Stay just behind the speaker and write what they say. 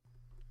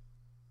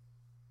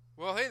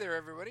Well, hey there,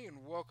 everybody,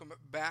 and welcome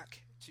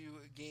back to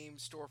Game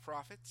Store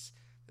Profits,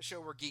 the show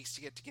where geeks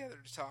to get together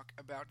to talk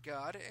about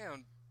God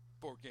and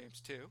board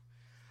games too.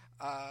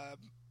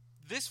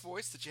 This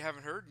voice that you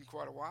haven't heard in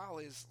quite a while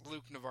is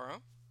Luke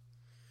Navarro.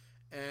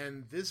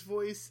 And this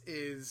voice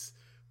is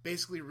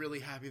basically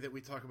really happy that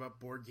we talk about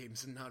board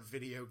games and not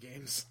video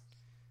games.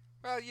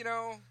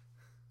 Well,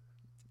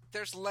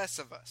 there's less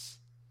of us,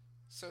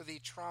 so the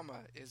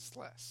trauma is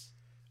less.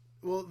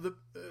 Well,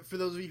 for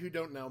those of you who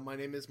don't know, my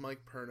name is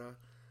Mike Perna,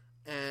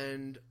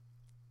 and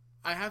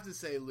I have to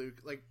say, Luke,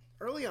 like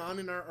early on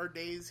in our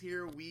days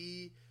here,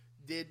 we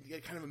did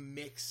kind of a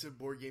mix of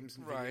board games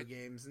and video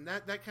games, and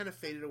that kind of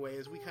faded away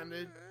as we kind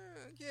of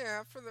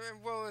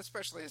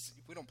especially as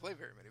we don't play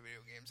very many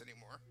video games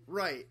anymore.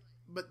 Right.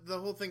 But the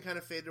whole thing kind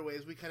of faded away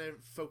as we kind of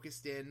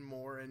focused in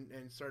more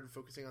and started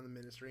focusing on the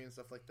ministry and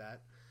stuff like that.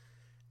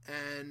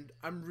 And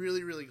I'm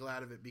really, really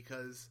glad of it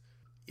because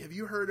have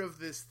you heard of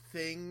this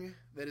thing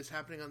that is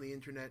happening on the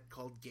internet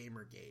called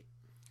Gamergate?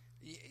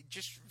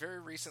 Just very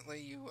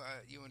recently you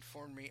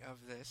informed me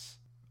of this.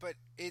 But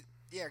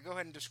go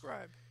ahead and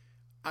describe.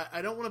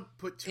 I don't want to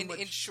put too much...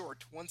 In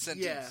short, one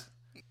sentence. Yeah.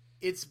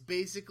 It's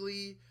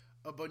basically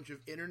a bunch of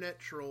internet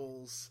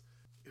trolls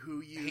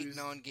who use... hating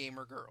on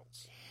gamer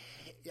girls.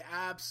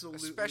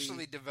 Absolutely.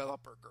 Especially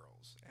developer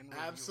girls. And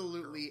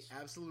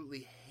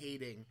absolutely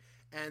hating.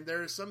 And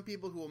there are some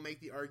people who will make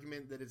the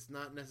argument that it's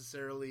not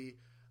necessarily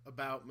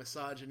about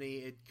misogyny.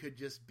 It could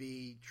just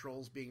be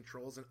trolls being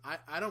trolls. And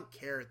I don't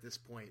care at this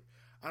point.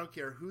 I don't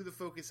care who the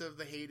focus of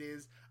the hate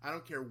is. I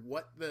don't care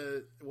what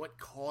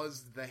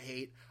caused the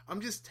hate. I'm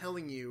just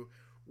telling you,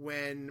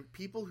 when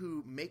people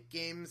who make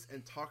games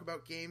and talk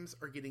about games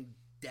are getting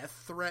death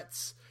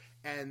threats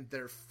and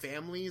their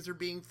families are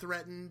being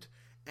threatened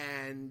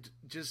and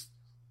just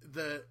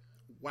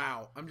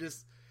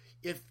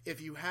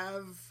if you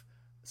have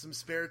some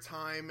spare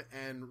time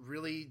and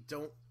really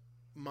don't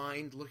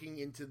mind looking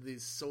into the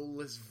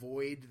soulless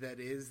void that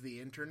is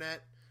the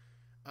internet,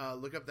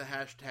 look up the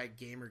hashtag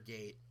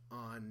Gamergate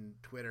on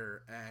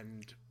Twitter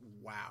and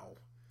wow.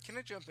 Can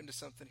I jump into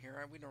something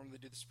here? We normally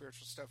do the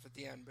spiritual stuff at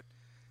the end, but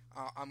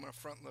I'm going to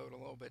front load a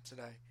little bit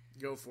today.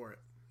 Go for it.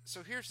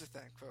 So here's the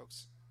thing,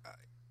 folks.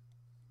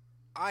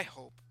 I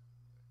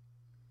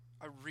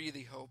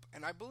really hope,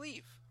 and I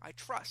believe, I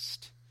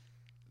trust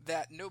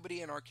that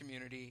nobody in our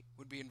community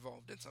would be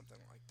involved in something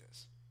like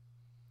this.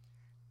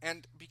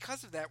 And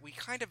because of that, we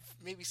kind of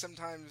maybe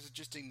sometimes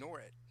just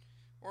ignore it.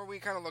 Or we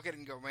kind of look at it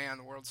and go, man,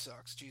 the world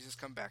sucks. Jesus,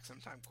 come back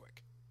sometime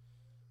quick.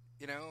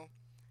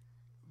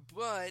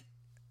 But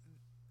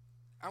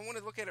I want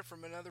to look at it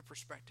from another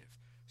perspective.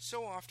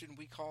 So often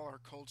we call our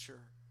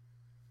culture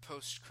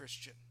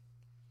post-Christian.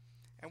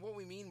 And what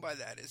we mean by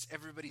that is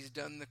everybody's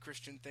done the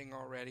Christian thing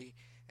already,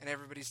 and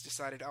everybody's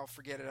decided, oh,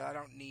 forget it, I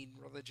don't need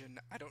religion,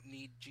 I don't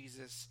need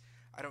Jesus,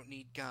 I don't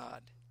need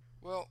God.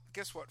 Well,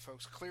 guess what,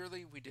 folks?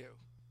 Clearly we do.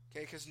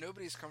 Okay, because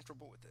nobody's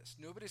comfortable with this.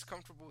 Nobody's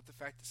comfortable with the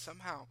fact that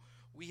somehow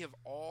we have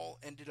all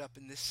ended up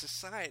in this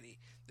society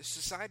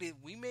that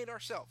we made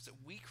ourselves, that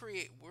we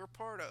create, we're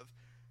part of,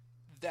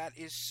 that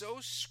is so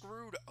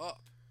screwed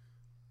up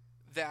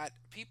that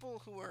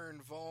people who are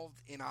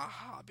involved in a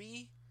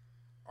hobby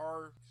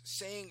are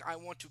saying, I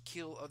want to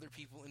kill other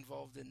people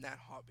involved in that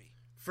hobby.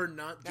 For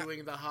not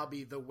doing the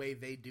hobby the way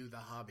they do the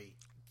hobby.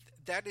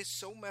 That is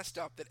so messed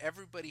up that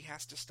everybody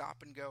has to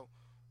stop and go,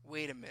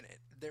 wait a minute,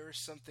 there is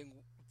something...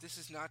 This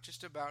is not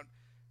just about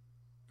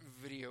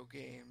video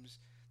games.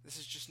 This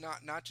is just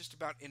not just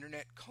about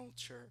internet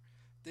culture.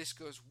 This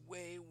goes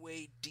way,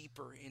 way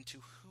deeper into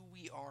who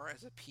we are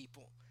as a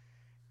people.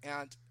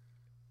 And,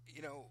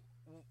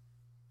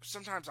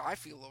 sometimes I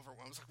feel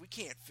overwhelmed. It's like, we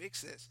can't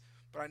fix this.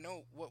 But I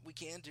know what we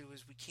can do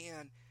is we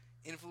can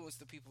influence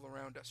the people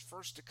around us.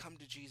 First, to come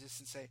to Jesus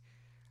and say,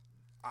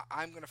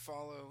 I'm going to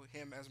follow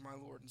him as my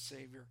Lord and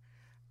Savior.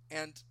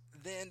 And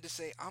then to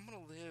say, I'm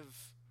going to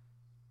live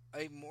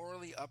a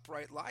morally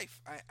upright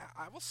life.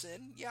 I will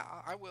sin, yeah,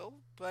 I will,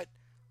 but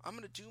I'm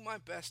going to do my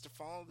best to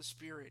follow the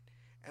Spirit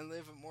and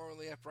live a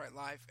morally upright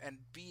life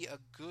and be a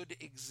good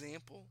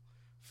example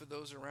for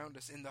those around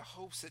us, in the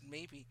hopes that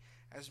maybe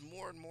as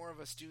more and more of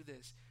us do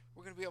this,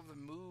 we're going to be able to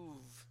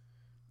move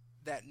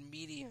that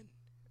median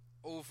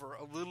over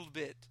a little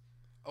bit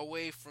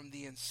away from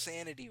the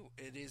insanity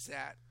it is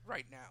at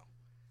right now.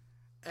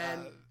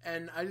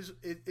 And I just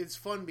it's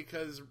fun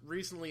because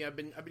recently I've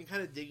been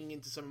kind of digging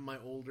into some of my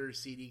older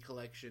CD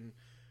collection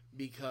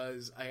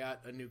because I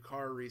got a new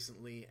car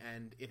recently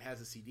and it has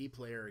a CD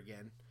player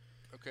again.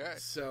 Okay.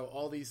 So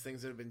all these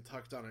things that have been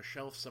tucked on a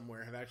shelf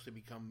somewhere have actually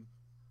become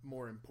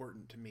more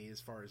important to me as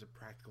far as a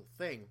practical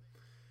thing.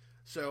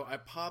 So I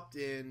popped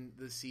in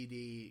the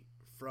CD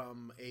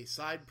from a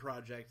side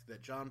project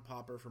that John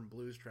Popper from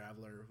Blues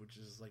Traveler, which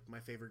is like my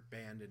favorite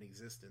band in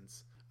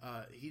existence,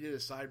 he did a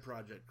side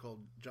project called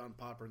John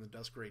Popper and the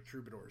Duskray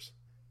Troubadours.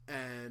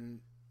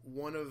 And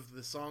one of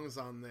the songs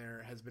on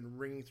there has been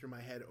ringing through my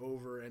head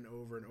over and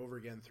over and over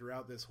again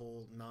throughout this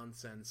whole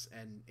nonsense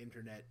and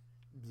internet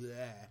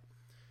bleh.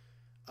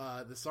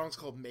 The song's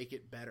called Make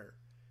It Better.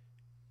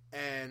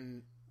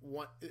 And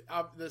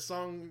the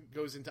song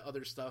goes into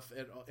other stuff,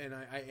 and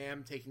I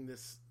am taking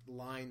this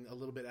line a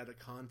little bit out of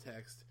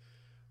context,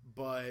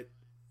 but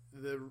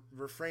the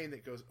refrain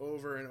that goes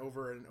over and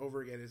over and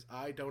over again is,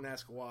 I don't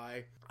ask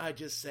why, I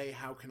just say,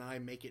 how can I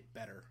make it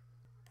better?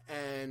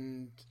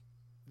 And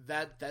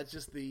that's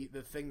just the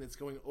thing that's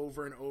going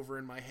over and over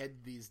in my head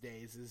these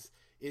days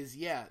is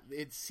yeah,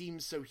 it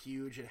seems so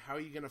huge, and how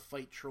are you going to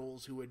fight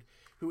trolls who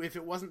if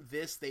it wasn't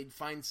this, they'd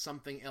find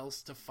something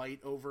else to fight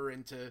over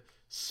and to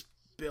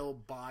spill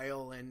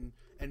bile and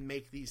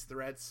make these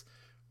threats,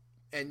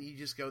 and you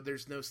just go,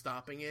 there's no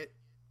stopping it.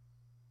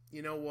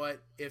 You know what?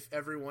 If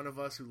every one of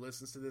us who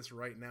listens to this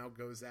right now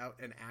goes out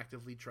and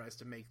actively tries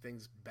to make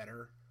things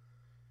better,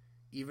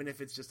 even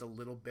if it's just a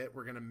little bit,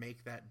 we're going to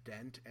make that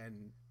dent.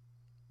 And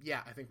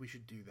yeah, I think we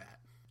should do that.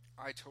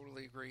 I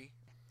totally agree.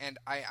 And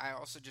I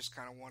also just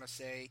kind of want to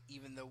say,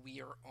 even though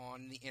we are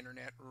on the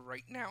internet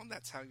right now,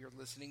 that's how you're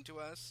listening to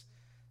us,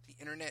 the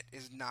internet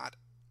is not,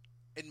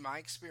 in my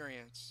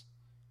experience,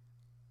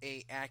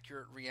 an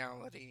accurate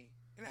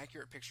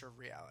picture of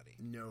reality.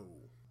 No.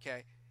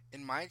 Okay?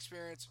 In my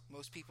experience,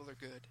 most people are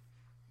good.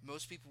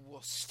 Most people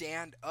will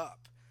stand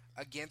up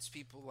against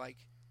people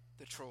like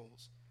the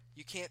trolls.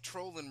 You can't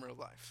troll in real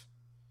life,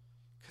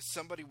 because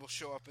somebody will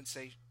show up and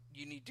say,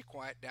 you need to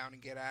quiet down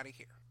and get out of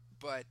here.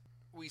 But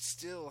we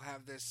still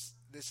have this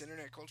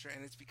internet culture,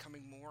 and it's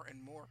becoming more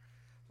and more.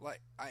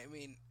 Like, I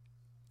mean,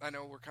 I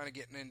know we're kind of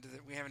getting into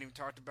we haven't even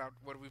talked about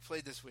what we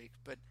played this week,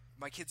 but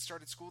my kids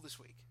started school this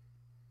week,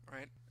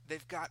 right?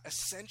 They've got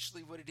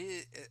essentially what it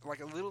is,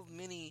 like a little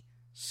mini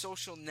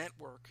social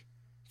network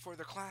for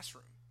their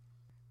classroom.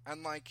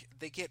 And like,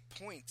 they get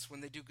points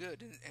when they do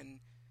good and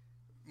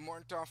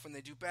marked off when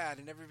they do bad,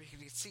 and everybody can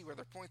see where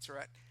their points are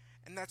at.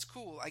 And that's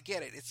cool. I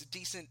get it. It's a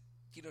decent,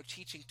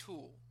 teaching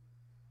tool.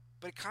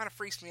 But it kind of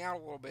freaks me out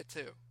a little bit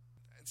too.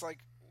 It's like,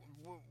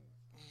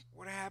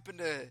 what happened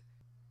to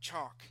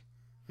chalk?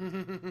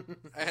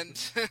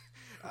 And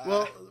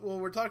well,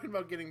 we're talking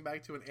about getting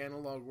back to an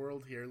analog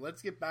world here.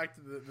 Let's get back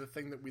to the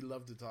thing that we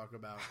love to talk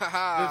about.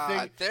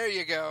 There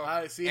you go.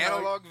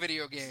 Analog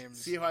video games.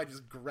 See how I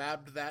just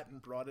grabbed that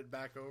and brought it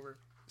back over?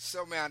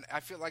 So, man, I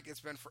feel like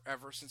it's been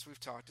forever since we've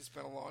talked. It's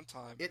been a long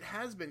time. It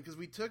has been, because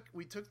we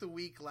took the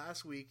week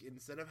last week,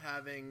 instead of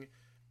having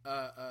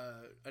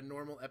a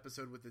normal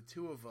episode with the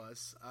two of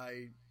us,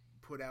 I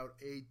put out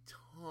a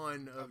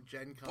ton of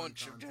Gen Con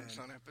bunch content. Of Gen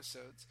Con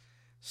episodes.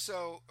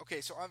 So,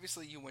 okay, so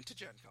obviously you went to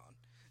Gen Con.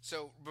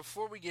 So,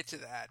 before we get to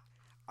that,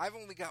 I've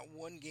only got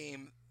one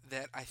game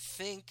that I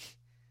think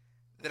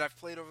that I've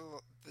played over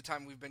the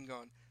time we've been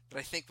gone that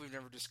I think we've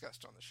never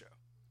discussed on the show.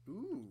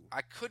 Ooh.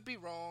 I could be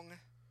wrong,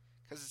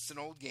 because it's an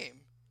old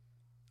game.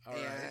 All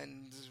right.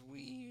 And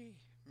we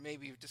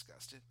maybe have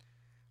discussed it.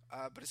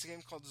 But it's a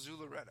game called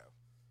Zularedo.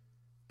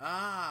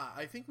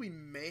 I think we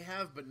may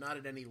have, but not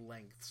at any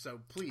length. So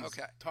please,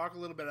 talk a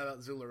little bit about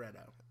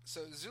Zularedo.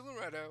 So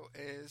Zularedo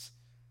is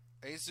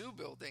a zoo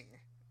building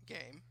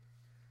game.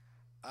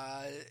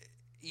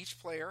 Each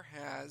player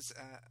has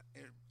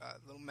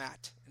a little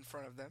mat in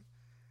front of them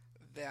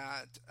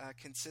that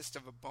consists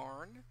of a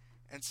barn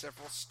and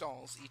several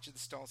stalls. Each of the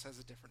stalls has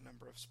a different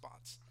number of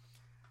spots.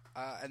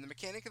 And the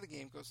mechanic of the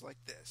game goes like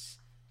this.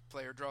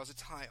 Player draws a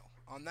tile.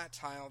 On that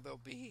tile, there'll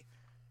be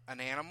an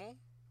animal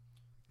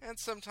and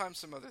sometimes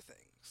some other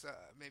things.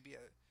 Maybe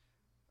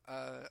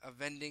a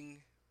vending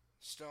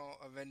stall,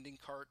 a vending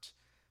cart,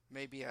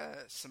 maybe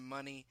some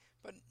money,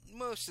 but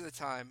most of the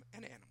time,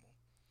 an animal.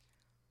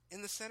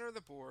 In the center of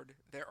the board,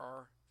 there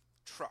are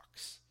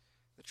trucks.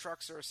 The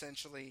trucks are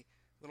essentially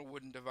little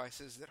wooden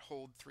devices that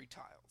hold 3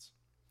 tiles.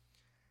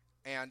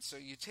 And so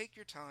you take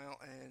your tile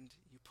and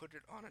you put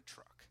it on a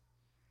truck.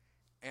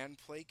 And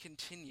play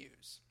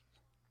continues.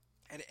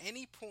 At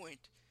any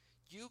point,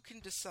 you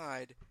can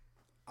decide,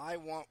 I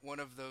want one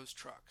of those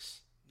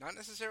trucks. Not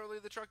necessarily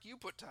the truck you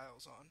put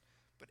tiles on,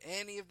 but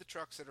any of the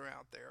trucks that are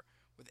out there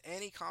with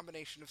any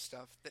combination of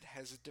stuff that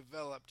has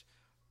developed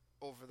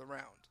over the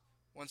round.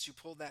 Once you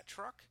pull that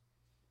truck,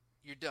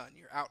 you're done.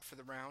 You're out for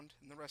the round,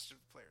 and the rest of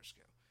the players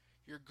go.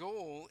 Your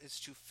goal is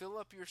to fill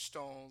up your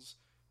stalls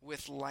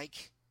with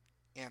like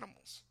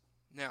animals.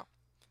 Now,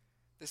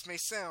 this may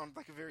sound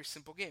like a very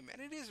simple game,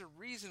 and it is a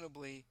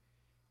reasonably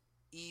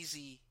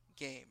easy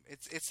game.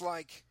 It's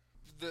like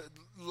the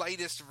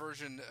lightest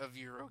version of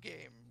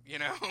Eurogame,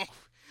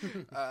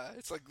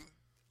 It's like,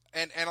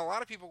 and a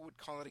lot of people would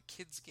call it a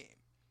kid's game.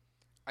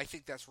 I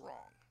think that's wrong.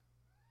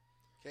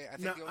 Okay,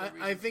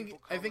 I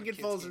think it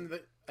falls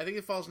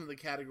into the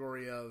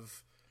category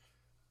of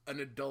an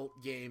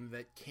adult game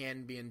that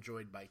can be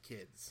enjoyed by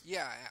kids.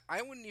 Yeah,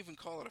 I wouldn't even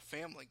call it a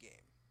family game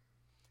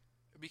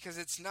because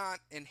it's not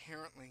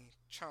inherently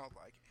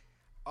childlike,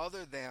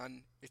 other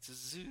than it's a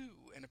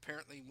zoo, and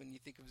apparently when you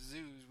think of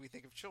zoos, we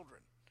think of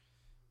children.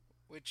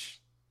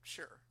 Which,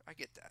 sure, I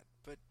get that.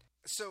 But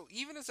so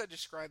even as I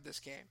describe this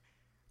game,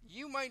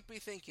 you might be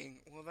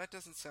thinking, well, that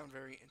doesn't sound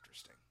very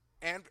interesting.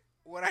 And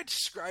when I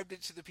described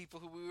it to the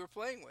people who we were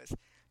playing with,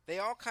 they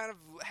all kind of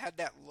had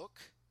that look.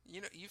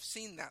 You've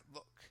seen that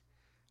look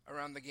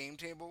around the game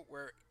table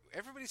where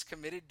everybody's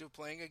committed to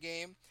playing a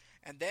game,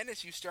 And then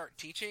as you start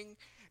teaching,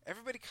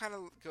 everybody kind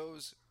of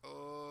goes,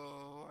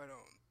 "Oh,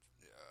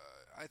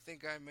 I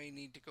think I may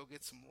need to go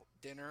get some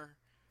dinner."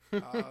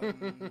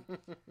 Um,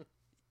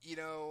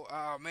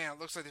 oh man, it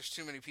looks like there's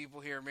too many people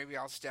here. Maybe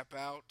I'll step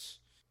out.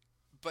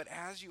 But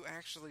as you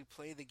actually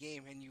play the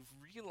game and you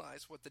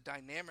realize what the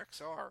dynamics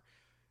are,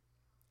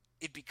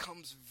 it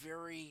becomes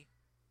very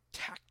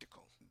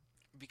tactical.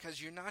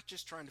 Because you're not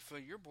just trying to fill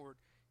your board,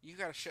 you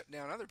got to shut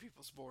down other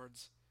people's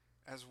boards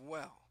as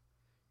well.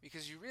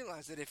 Because you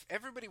realize that if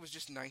everybody was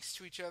just nice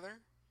to each other,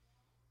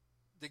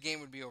 the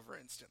game would be over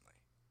instantly.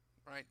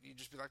 Right? You'd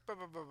just be like, bah,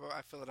 bah, bah, bah,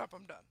 I fill it up,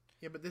 I'm done.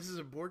 Yeah, but this is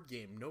a board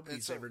game.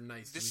 Nobody's ever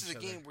nice to each other. This is a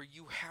game where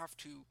you have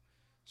to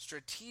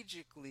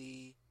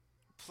strategically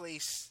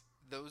place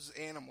those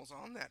animals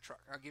on that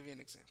truck. I'll give you an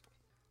example.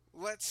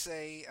 Let's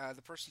say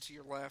the person to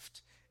your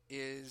left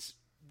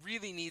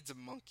really needs a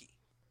monkey.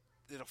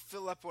 It'll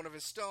fill up one of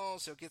his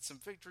stalls, he'll get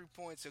some victory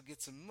points, he'll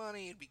get some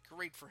money, it'd be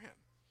great for him.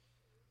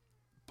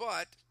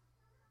 But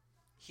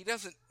he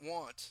doesn't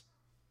want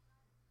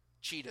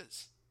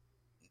cheetahs.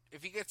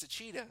 If he gets a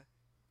cheetah,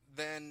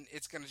 then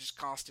it's going to just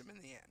cost him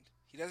in the end.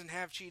 He doesn't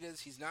have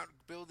cheetahs, he's not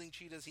building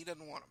cheetahs, he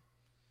doesn't want them.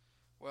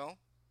 Well,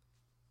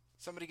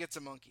 somebody gets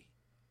a monkey,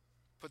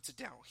 puts it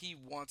down. He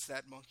wants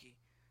that monkey,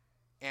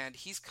 and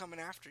he's coming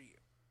after you.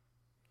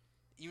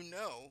 You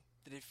know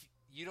that if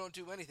you don't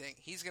do anything,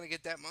 he's going to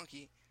get that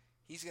monkey,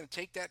 he's going to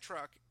take that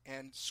truck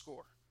and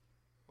score.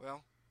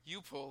 Well,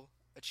 you pull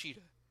a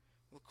cheetah.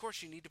 Well, of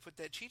course you need to put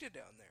that cheetah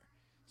down there.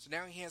 So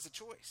now he has a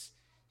choice.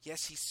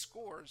 Yes, he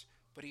scores,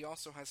 but he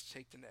also has to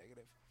take the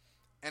negative.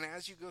 And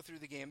as you go through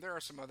the game, there are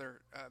some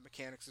other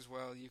mechanics as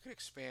well. You can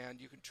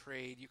expand, you can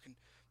trade, you can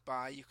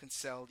buy, you can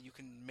sell, you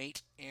can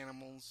mate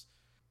animals.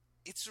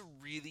 It's a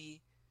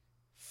really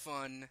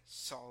fun,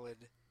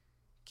 solid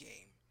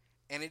game.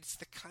 And it's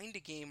the kind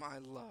of game I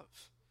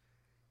love.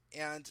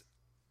 And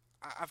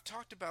I've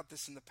talked about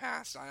this in the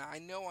past. I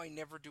know I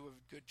never do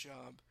a good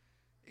job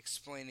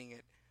explaining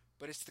it,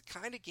 but it's the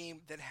kind of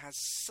game that has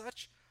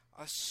such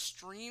a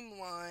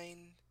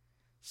streamlined,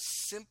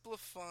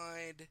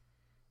 simplified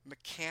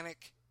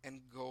mechanic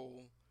and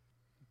goal,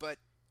 but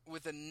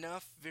with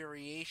enough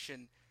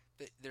variation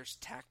that there's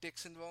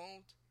tactics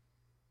involved.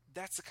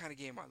 That's the kind of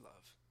game I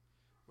love,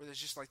 where there's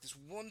just like this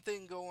one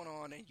thing going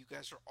on and you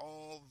guys are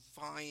all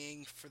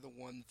vying for the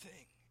one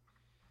thing,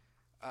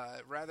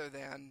 rather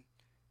than,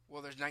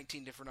 well, there's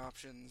 19 different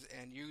options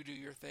and you do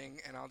your thing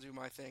and I'll do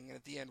my thing, and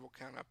at the end we'll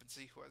count up and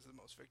see who has the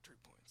most victory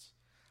points.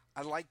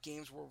 I like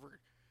games where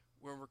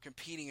we're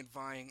competing and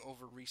vying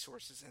over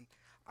resources, and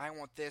I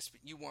want this,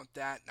 but you want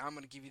that, and I'm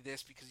going to give you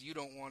this because you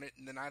don't want it,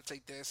 and then I'll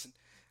take this, and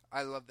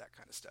I love that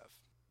kind of stuff.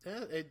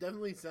 Yeah, it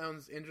definitely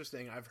sounds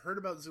interesting. I've heard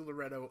about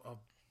Zularedo a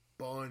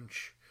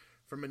bunch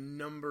from a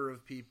number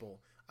of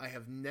people.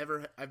 I've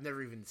never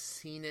even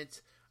seen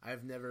it.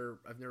 I've never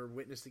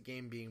witnessed the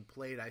game being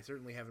played. I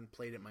certainly haven't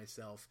played it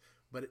myself,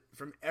 but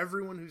from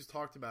everyone who's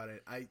talked about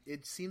it,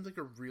 it seems like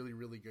a really,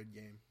 really good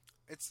game.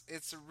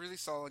 It's a really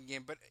solid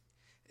game, but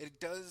it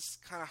does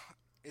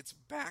it's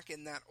back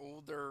in that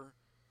older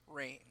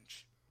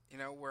range,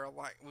 where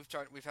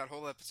we've had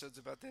whole episodes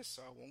about this,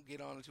 so I won't get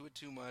onto it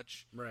too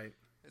much. Right.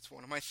 It's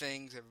one of my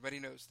things. Everybody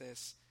knows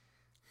this.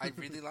 I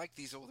really like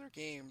these older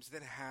games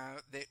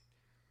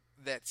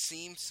that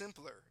seem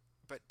simpler,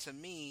 but to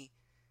me,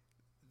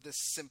 the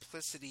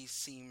simplicity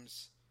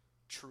seems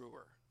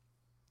truer.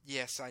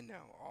 Yes, I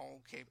know.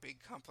 Okay,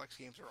 big complex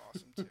games are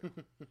awesome too.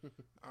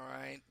 All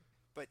right,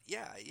 but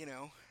yeah,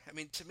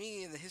 to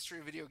me, in the history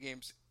of video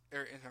games,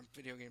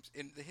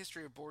 in the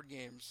history of board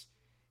games,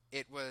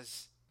 it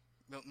was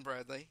Milton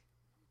Bradley.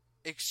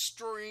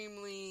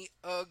 Extremely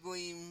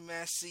ugly,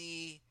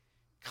 messy,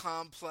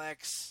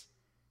 complex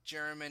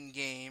German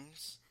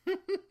games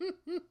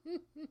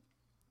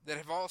that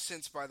have all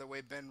since, by the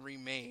way, been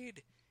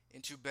remade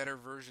into better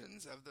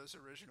versions of those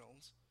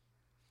originals.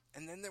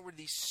 And then there were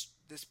this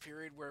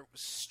period where it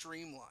was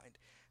streamlined.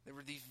 There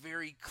were these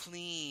very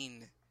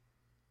clean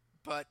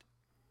but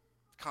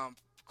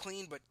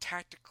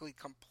tactically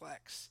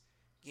complex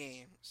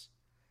games.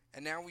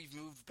 And now we've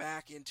moved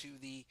back into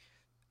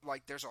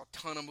there's a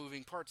ton of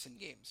moving parts in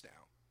games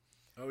now.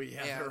 Oh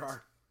yeah, there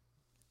are.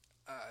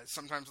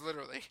 Sometimes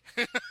literally.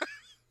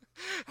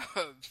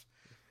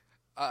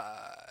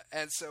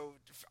 And so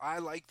I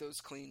like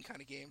those clean kind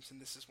of games, and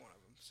this is one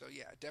of them. So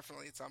yeah,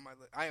 definitely it's on my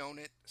list. I own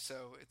it,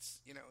 so it's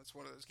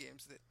one of those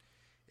games that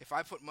if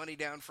I put money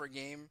down for a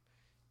game,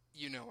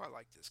 I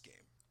like this game.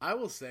 I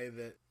will say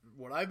that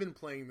what I've been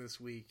playing this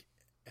week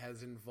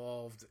has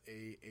involved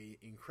a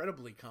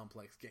incredibly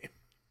complex game.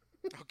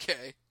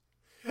 Okay.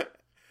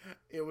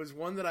 It was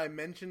one that I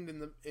mentioned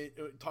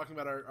talking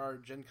about our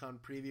Gen Con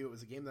preview. It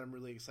was a game that I'm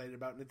really excited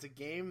about, and it's a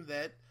game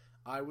that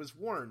I was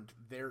warned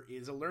there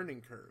is a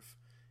learning curve,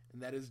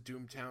 and that is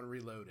Doomtown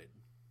Reloaded.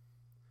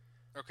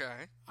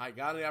 Okay. I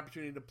got the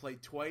opportunity to play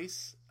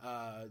twice.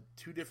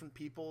 Two different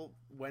people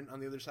went on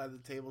the other side of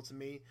the table to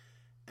me,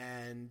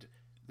 and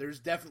there's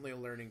definitely a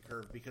learning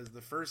curve because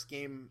the first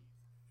game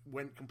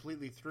went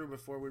completely through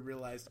before we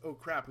realized, oh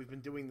crap, we've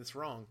been doing this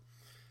wrong.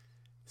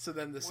 So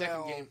then the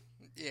second game...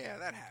 Yeah,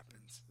 that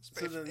happens.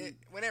 So then,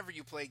 Whenever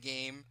you play a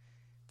game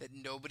that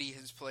nobody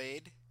has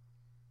played,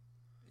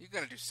 you're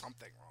going to do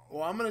something wrong.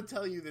 well, I'm going to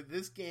tell you that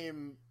this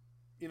game,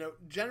 you know,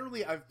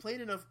 generally I've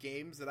played enough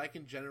games that I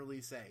can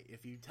generally say,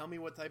 if you tell me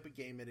what type of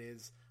game it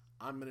is,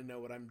 I'm going to know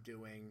what I'm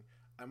doing.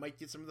 I might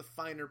get some of the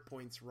finer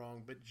points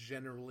wrong, but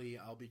generally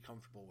I'll be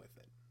comfortable with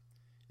it.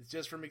 It's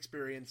just from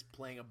experience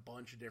playing a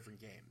bunch of different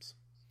games.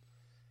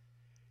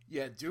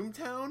 Yeah,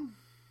 Doomtown,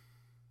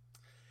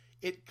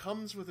 it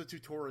comes with a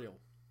tutorial.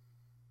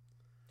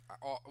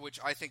 Which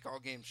I think all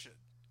games should.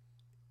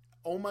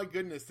 Oh my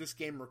goodness, this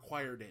game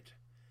required it.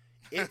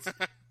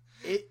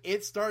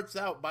 It starts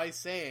out by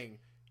saying,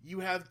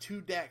 you have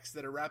 2 decks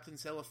that are wrapped in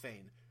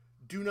cellophane.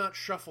 Do not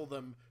shuffle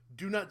them.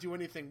 Do not do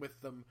anything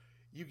with them.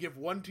 You give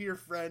one to your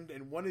friend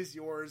and one is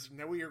yours.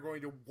 Now we are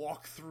going to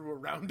walk through a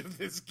round of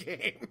this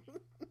game.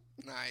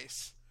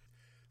 Nice.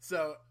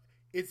 So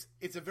it's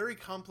a very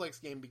complex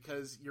game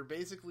because you're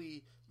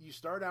basically, you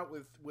start out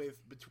with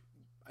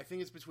I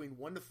think it's between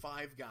 1 to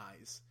 5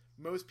 guys.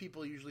 Most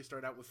people usually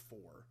start out with 4,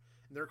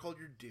 and they're called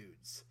your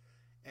dudes.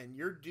 And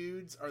your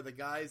dudes are the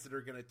guys that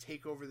are going to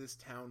take over this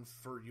town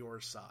for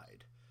your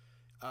side.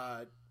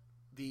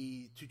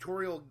 The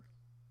tutorial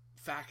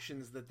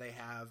factions that they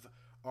have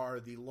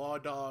are the Law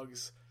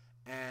Dogs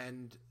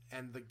and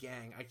the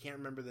gang. I can't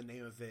remember the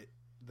name of it,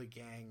 the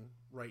gang,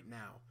 right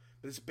now.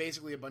 But it's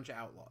basically a bunch of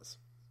outlaws.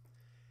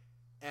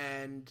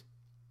 And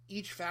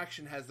each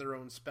faction has their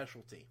own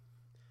specialty.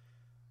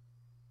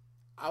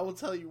 I will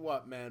tell you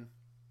what, man.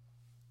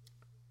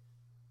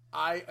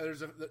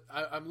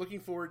 I'm looking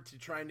forward to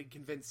trying to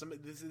convince some.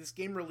 This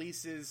game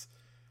releases.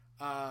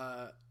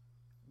 By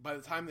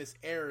the time this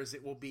airs,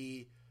 it will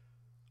be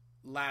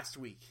last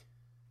week,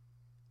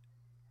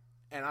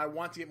 and I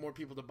want to get more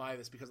people to buy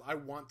this because I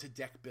want to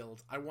deck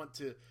build. I want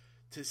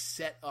to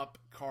set up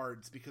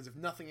cards because if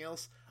nothing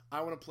else,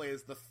 I want to play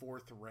as the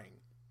Fourth Ring.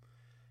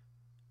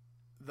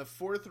 The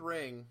Fourth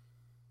Ring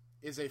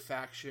is a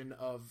faction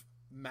of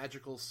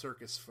magical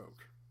circus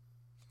folk.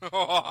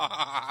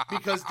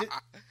 Because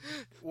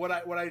what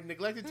I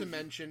neglected to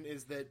mention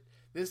is that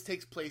this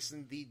takes place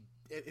in the.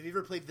 Have you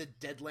ever played the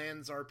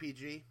Deadlands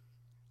RPG?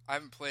 I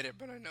haven't played it,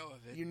 but I know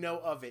of it. You know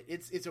of it.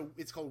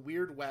 It's called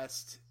Weird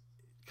West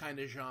kind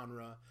of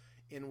genre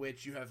in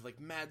which you have like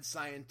mad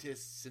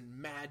scientists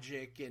and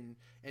magic and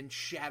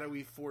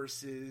shadowy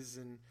forces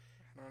and.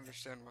 I don't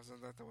understand.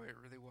 Wasn't that the way it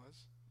really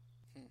was?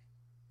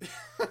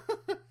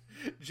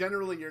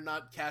 Generally, you're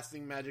not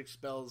casting magic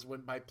spells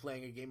by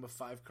playing a game of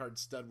 5-card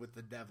stud with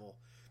the devil.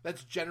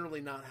 That's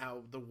generally not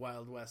how the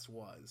Wild West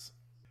was.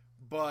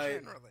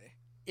 But generally,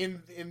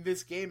 in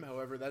this game,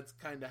 however, that's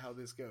kind of how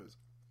this goes.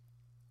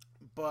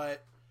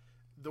 But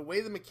the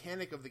way the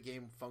mechanic of the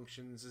game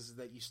functions is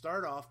that you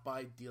start off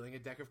by dealing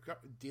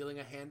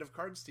a hand of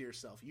cards to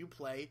yourself. You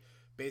play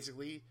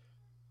basically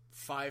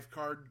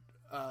 5-card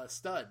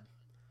stud.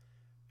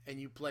 And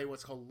you play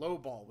what's called low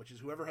ball, which is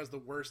whoever has the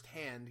worst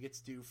hand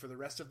gets to, for the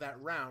rest of that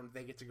round,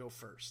 they get to go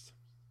first.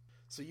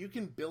 So you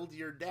can build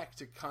your deck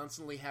to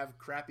constantly have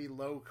crappy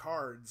low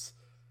cards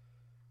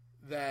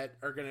that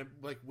are going to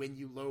like win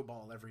you low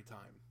ball every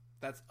time.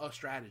 That's a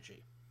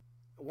strategy.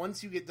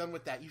 Once you get done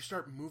with that, you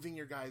start moving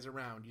your guys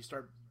around. You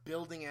start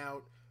building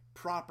out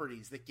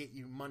properties that get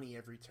you money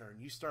every turn.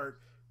 You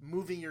start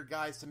moving your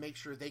guys to make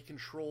sure they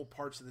control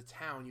parts of the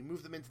town. You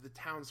move them into the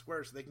town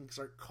square so they can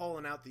start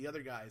calling out the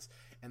other guys.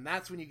 And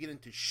that's when you get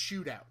into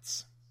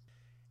shootouts.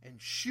 And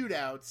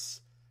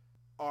shootouts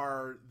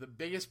are the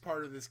biggest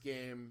part of this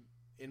game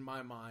in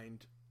my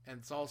mind. And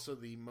it's also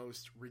the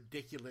most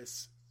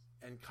ridiculous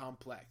and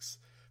complex.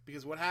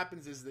 Because what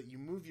happens is that you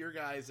move your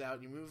guys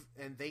out,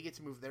 and they get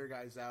to move their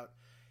guys out.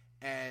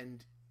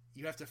 And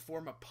you have to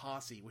form a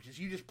posse, which is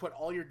you just put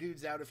all your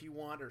dudes out if you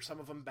want, or some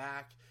of them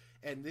back.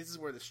 And this is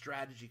where the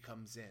strategy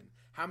comes in.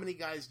 How many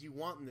guys do you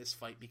want in this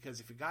fight? Because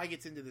if a guy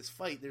gets into this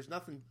fight, there's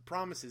nothing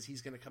promises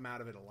he's going to come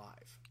out of it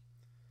alive.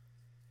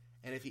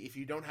 And if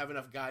you don't have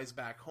enough guys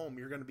back home,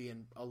 you're going to be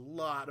in a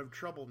lot of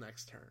trouble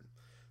next turn.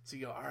 So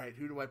you go, all right,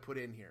 who do I put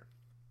in here?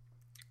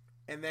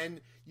 And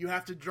then you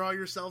have to draw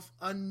yourself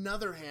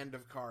another hand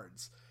of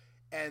cards.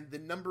 And the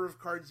number of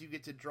cards you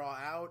get to draw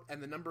out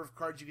and the number of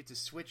cards you get to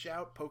switch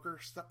out, poker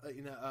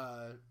in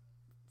a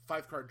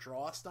 5-card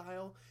draw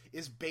style,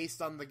 is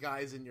based on the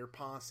guys in your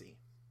posse.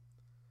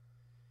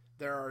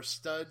 There are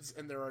studs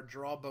and there are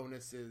draw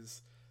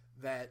bonuses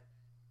that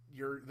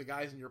the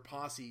guys in your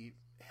posse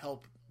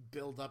help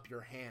build up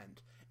your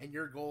hand. And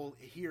your goal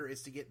here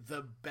is to get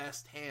the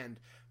best hand,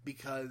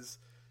 because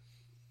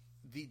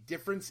the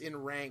difference in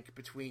rank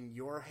between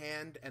your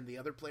hand and the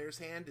other player's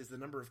hand is the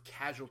number of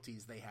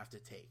casualties they have to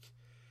take.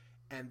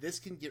 And this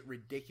can get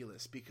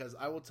ridiculous, because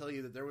I will tell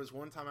you that there was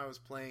one time I was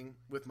playing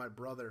with my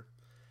brother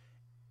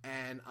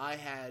and I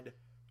had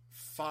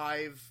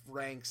 5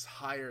 ranks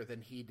higher than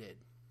he did,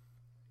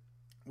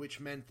 which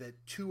meant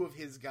that 2 of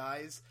his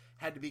guys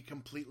had to be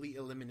completely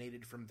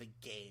eliminated from the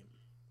game.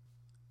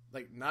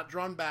 Like, not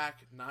drawn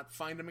back, not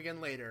find them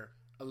again later,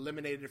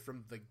 eliminated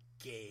from the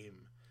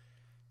game.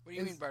 What do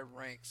you mean by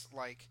ranks?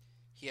 Like,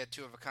 he had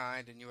 2 of a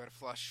kind and you had a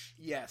flush?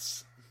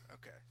 Yes.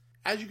 Okay.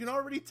 as you can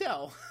already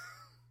tell,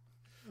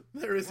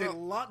 there is a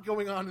lot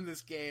going on in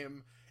this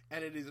game,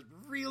 and it is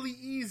really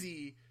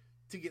easy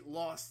to get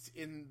lost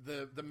in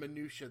the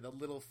minutia, the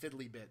little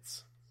fiddly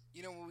bits.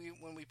 You know,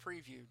 when we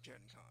previewed Gen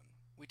Con,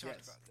 we talked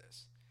Yes. about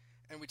this.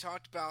 And we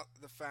talked about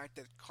the fact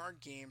that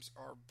card games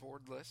are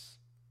boardless,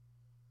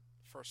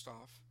 first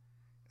off.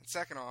 And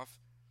second off,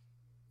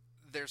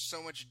 there's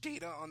so much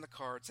data on the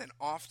cards and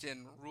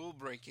often rule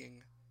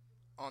breaking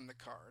on the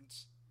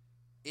cards.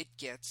 It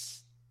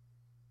gets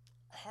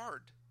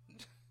hard.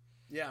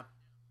 Yeah.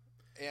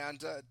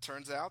 And it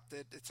turns out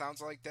that it sounds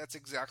like that's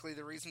exactly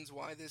the reasons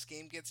why this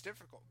game gets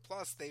difficult.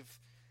 Plus, they've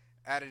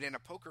added in a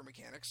poker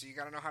mechanic, so you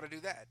got to know how to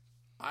do that.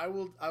 I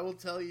will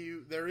tell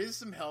you, there is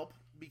some help,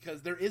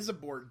 because there is a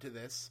board to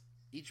this.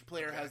 Each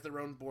player has their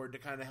own board to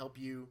kind of help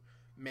you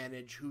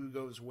manage who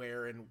goes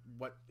where and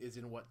what is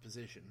in what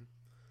position.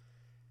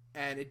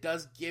 And it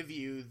does give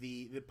you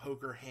the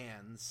poker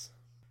hands,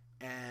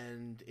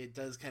 and it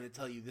does kind of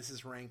tell you this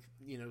is rank,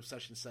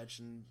 such and such,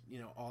 and,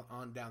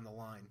 on down the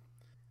line.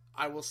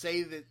 I will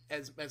say that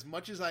as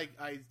much as I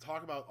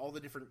talk about all the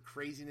different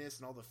craziness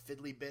and all the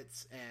fiddly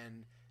bits,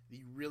 and you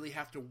really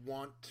have to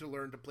want to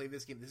learn to play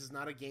this game. This is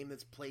not a game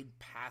that's played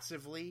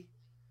passively.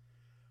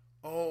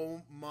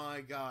 Oh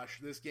my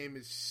gosh, this game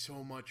is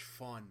so much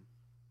fun.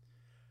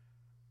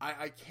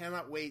 I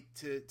cannot wait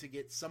to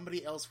get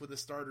somebody else with a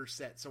starter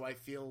set so I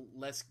feel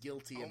less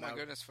guilty about... Oh my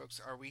goodness, folks.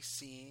 Are we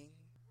seeing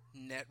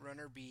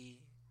Netrunner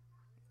be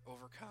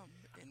overcome?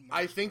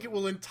 I think it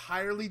will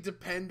entirely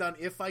depend on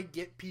if I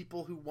get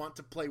people who want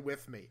to play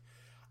with me.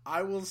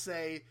 I will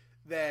say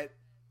that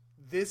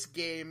this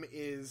game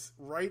is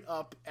right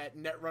up at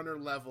Netrunner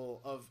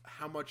level of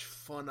how much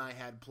fun I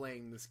had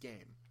playing this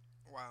game.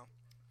 Wow.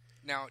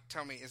 Now,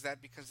 tell me, is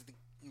that because of the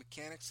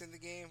mechanics in the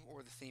game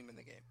or the theme in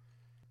the game?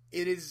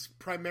 It is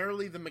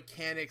primarily the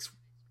mechanics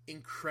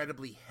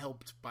incredibly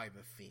helped by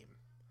the theme.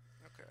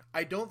 Okay.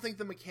 I don't think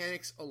the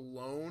mechanics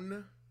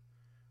alone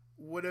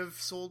would have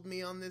sold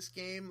me on this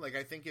game. Like,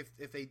 I think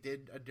if they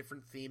did a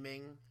different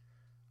theming,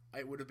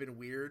 it would have been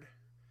weird.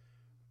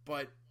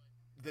 But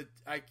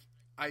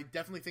I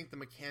definitely think the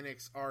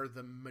mechanics are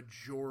the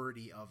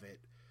majority of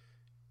it.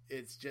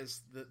 It's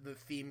just the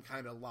theme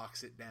kind of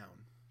locks it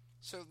down.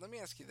 So let me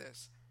ask you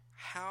this.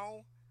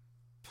 How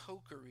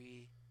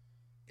pokery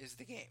is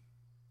the game?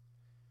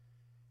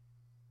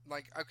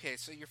 Like, okay,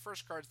 so your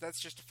first cards, that's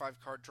just a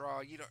 5-card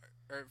draw,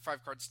 or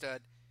 5-card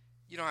stud.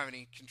 You don't have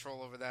any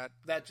control over that.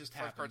 That just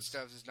happens. 5-card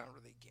studs is not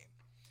really a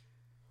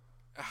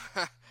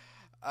game.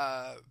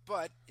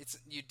 But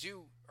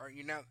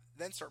you now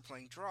then start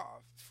playing draw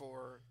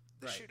for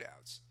the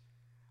shootouts.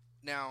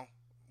 Now,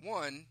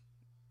 one,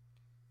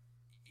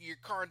 your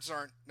cards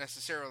aren't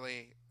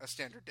necessarily a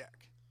standard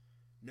deck.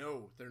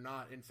 No, they're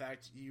not. In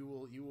fact, you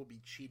will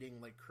be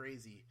cheating like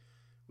crazy,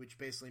 which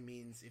basically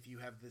means if you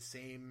have the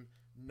same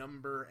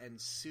number and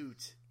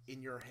suit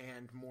in your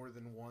hand more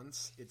than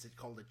once, it's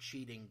called a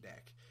cheating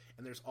deck.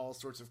 And there's all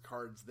sorts of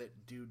cards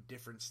that do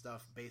different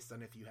stuff based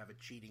on if you have a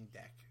cheating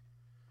deck.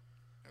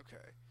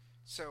 Okay.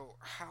 So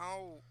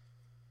how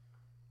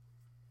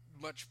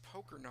much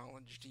poker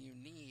knowledge do you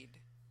need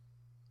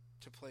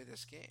to play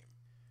this game?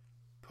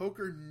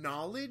 Poker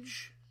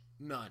knowledge?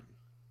 None.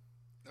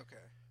 Okay.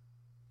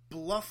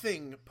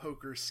 Bluffing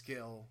poker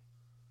skill?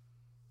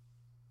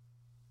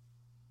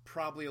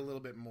 Probably a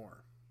little bit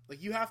more.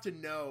 Like, you have to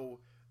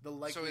know the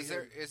likelihood...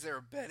 So is there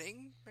a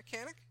betting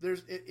mechanic?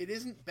 It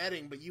isn't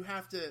betting, but you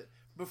have to...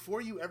 Before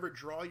you ever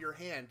draw your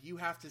hand, you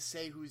have to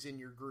say who's in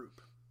your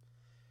group.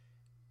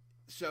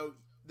 So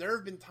there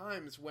have been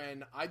times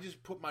when I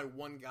just put my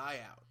one guy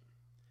out,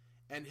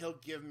 and he'll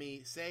give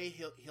me... Say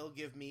he'll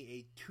give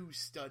me a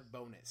 2-stud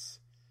bonus.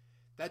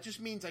 That just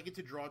means I get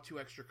to draw 2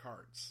 extra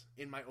cards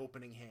in my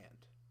opening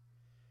hand.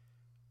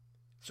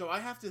 So I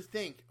have to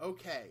think,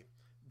 okay,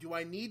 do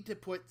I need to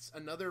put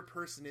another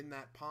person in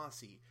that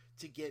posse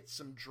to get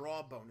some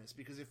draw bonus?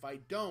 Because if I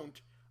don't,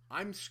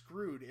 I'm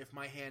screwed if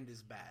my hand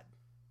is bad.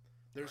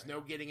 There's no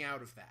getting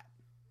out of that.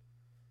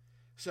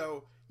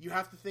 So you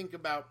have to think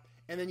about,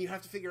 and then you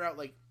have to figure out,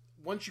 like,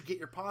 once you get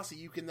your posse,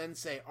 you can then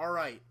say, all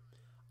right,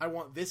 I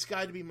want this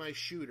guy to be my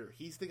shooter.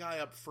 He's the guy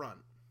up front.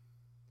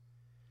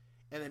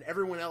 And then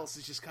everyone else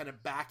is just kind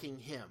of backing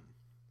him.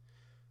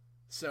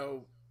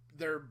 So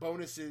there are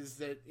bonuses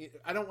that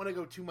I don't want to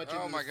go too much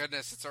into. Oh my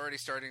goodness, it's already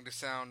starting to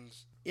sound...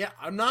 Yeah,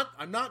 I'm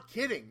not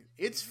kidding.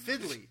 It's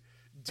fiddly.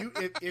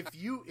 If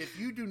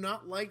you do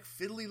not like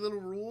fiddly little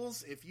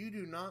rules, if you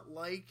do not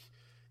like,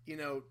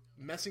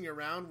 messing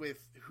around with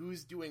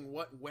who's doing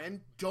what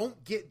when,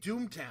 don't get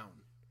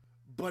Doomtown.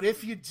 But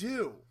if you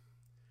do,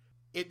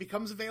 it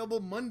becomes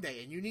available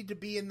Monday, and you need to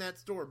be in that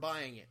store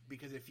buying it,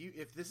 because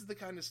if this is the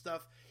kind of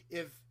stuff,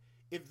 if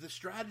the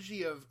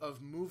strategy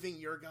of moving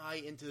your guy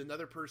into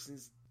another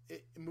person's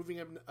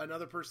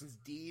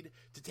deed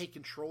to take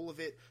control of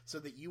it so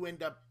that you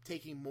end up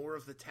taking more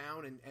of the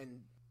town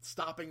and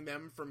stopping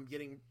them from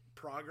getting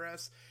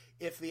progress,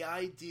 if the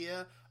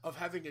idea of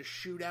having a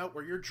shootout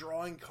where you're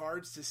drawing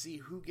cards to see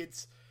who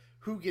gets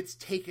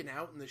taken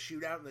out in the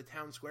shootout in the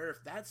town square,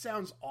 if that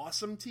sounds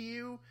awesome to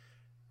you,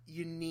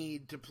 you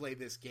need to play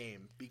this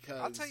game because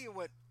I'll tell you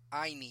what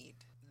I need.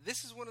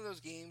 This is one of those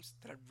games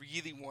that I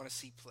really want to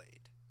see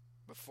played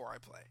before I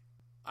play.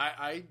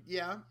 I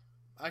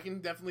can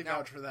definitely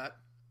vouch for that.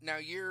 Now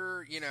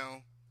you're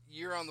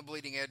on the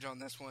bleeding edge on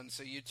this one,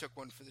 so you took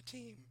one for the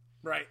team.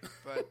 Right.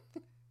 But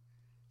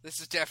this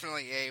is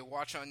definitely a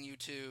watch on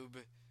YouTube,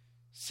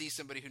 see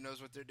somebody who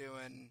knows what they're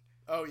doing.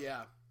 Oh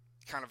yeah.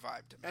 Kind of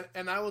vibe to me.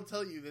 And I will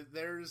tell you that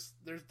there's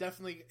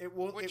definitely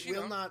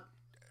not.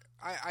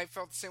 I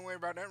felt the same way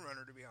about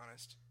Netrunner, to be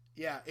honest.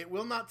 Yeah, it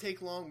will not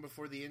take long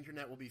before the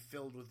internet will be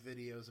filled with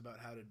videos about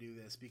how to do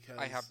this because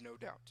I have no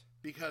doubt.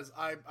 Because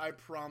I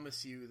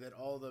promise you that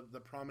all the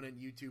prominent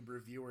YouTube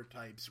reviewer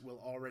types will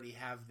already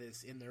have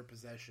this in their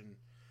possession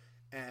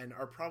and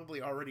are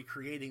probably already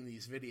creating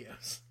these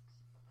videos.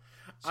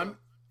 So,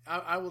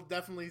 I will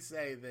definitely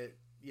say that,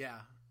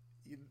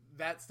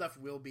 that stuff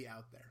will be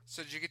out there.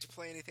 So did you get to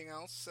play anything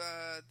else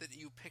that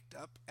you picked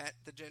up at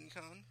the Gen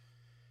Con?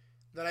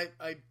 That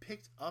I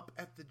picked up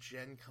at the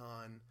Gen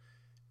Con?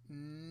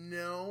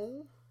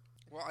 No.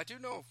 Well, I do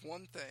know of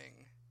one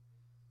thing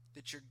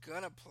that you're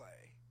gonna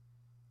play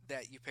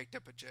that you picked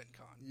up at Gen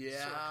Con.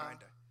 Yeah.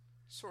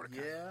 Sort of,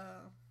 kinda.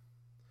 Yeah.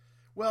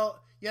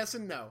 Well, yes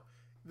and no.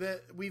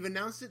 We've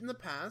announced it in the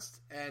past,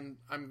 and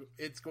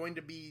it's going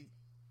to be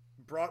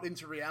brought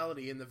into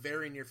reality in the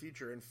very near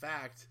future. In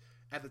fact,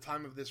 at the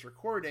time of this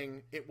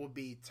recording, it will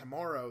be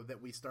tomorrow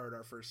that we start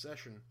our first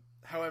session.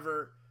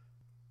 However,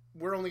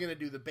 we're only going to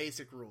do the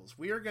basic rules.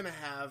 We are going to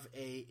have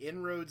a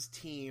Inroads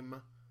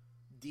team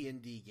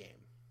D&D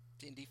game.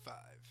 D&D 5.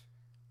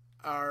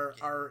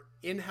 Our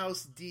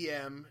in-house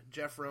DM,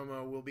 Jeff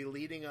Romo, will be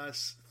leading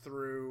us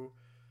through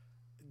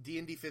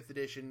D&D 5th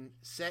edition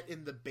set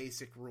in the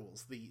basic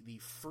rules, the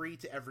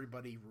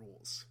free-to-everybody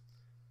rules.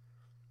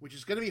 Which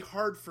is going to be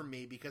hard for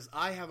me because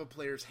I have a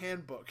player's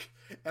handbook,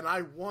 and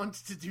I want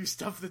to do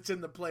stuff that's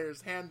in the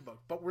player's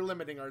handbook, but we're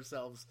limiting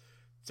ourselves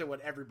to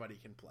what everybody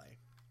can play.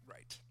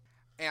 Right.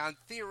 And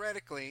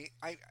theoretically,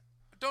 I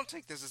don't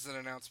take this as an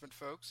announcement,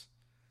 folks.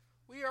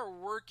 We are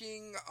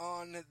working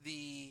on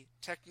the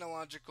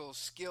technological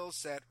skill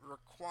set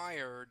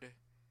required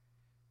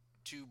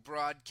to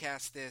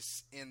broadcast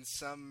this in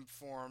some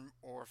form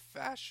or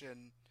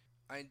fashion,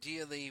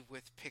 ideally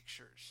with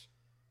pictures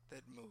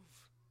that move.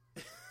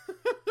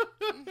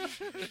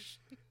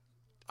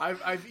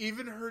 I've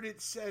even heard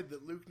it said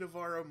that Luke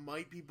Navarro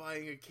might be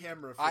buying a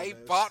camera for I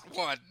this. bought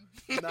one.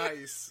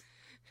 Nice.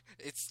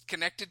 It's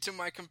connected to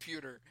my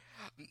computer.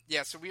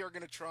 Yeah, so we are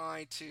going to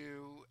try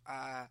to...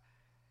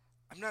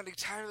 I'm not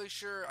entirely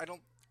sure.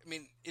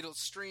 It'll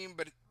stream,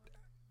 but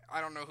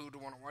I don't know who to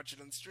want to watch it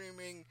on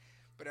streaming.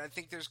 But I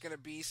think there's going to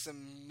be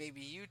some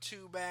maybe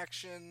YouTube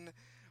action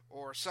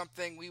or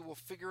something. We will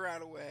figure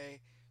out a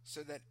way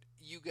so that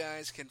you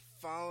guys can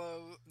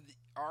follow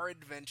our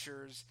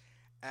adventures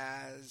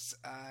as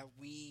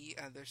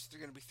there's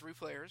going to be 3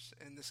 players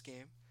in this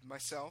game.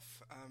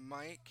 Myself,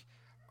 Mike,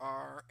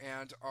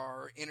 and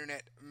our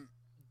internet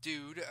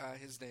dude,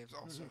 his name's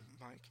also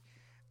Mike,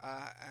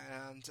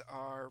 and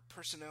our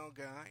personnel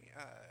guy,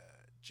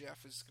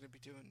 Jeff, is going to be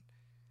doing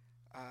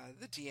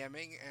the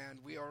DMing, and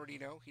we already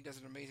know he does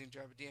an amazing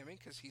job of DMing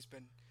because he's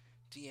been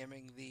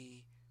DMing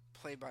the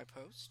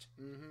play-by-post.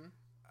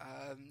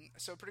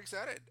 So pretty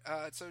excited.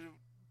 So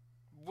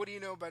what do you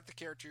know about the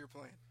character you're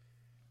playing?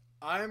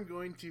 I'm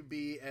going to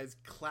be as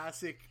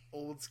classic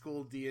old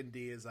school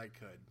D&D as I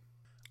could.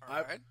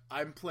 All right.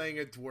 I'm playing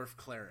a dwarf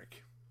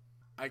cleric.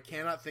 I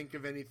cannot think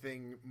of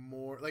anything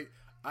more. Like,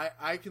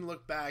 I can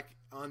look back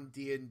on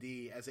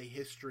D&D as a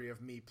history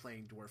of me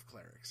playing dwarf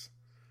clerics.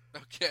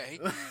 Okay.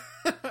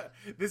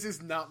 This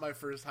is not my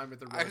first time at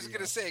the rodeo. I was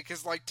going to say,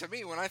 because to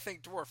me, when I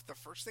think dwarf, the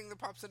first thing that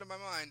pops into my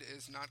mind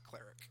is not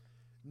cleric.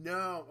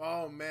 No.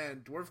 Oh,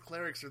 man. Dwarf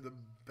clerics are the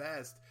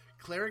best.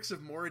 Clerics of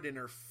Moradin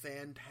are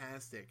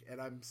fantastic, and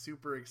I'm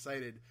super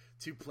excited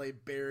to play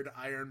Baird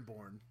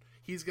Ironborn.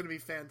 He's going to be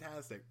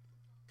fantastic.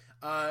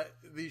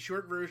 The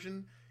short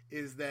version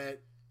is that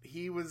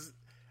he was...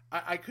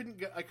 I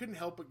couldn't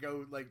help but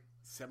go,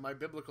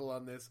 semi-biblical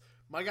on this.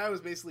 My guy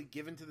was basically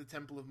given to the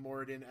Temple of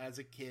Moradin as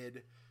a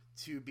kid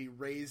to be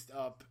raised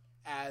up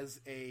as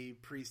a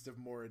priest of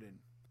Moradin.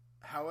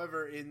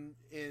 However, in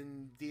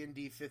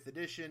D&D 5th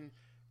edition...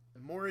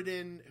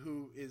 Moradin,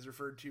 who is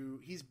referred to,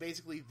 he's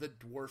basically the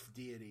dwarf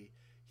deity.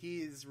 He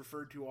is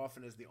referred to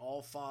often as the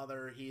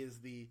All-Father. He is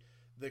the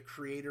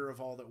creator of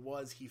all that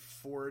was. He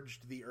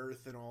forged the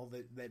earth and all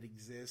that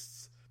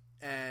exists.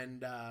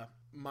 And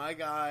my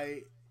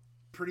guy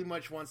pretty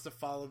much wants to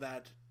follow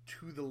that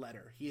to the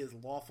letter. He is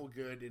lawful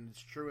good in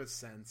its truest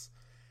sense.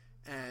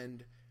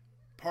 And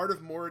part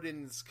of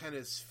Moradin's kind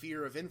of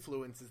sphere of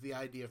influence is the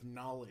idea of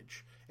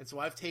knowledge. And so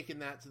I've taken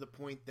that to the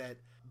point that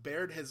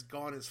Baird has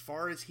gone as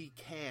far as he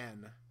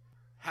can,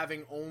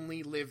 having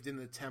only lived in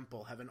the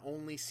temple, having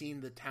only seen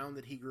the town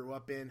that he grew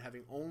up in,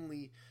 having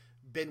only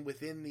been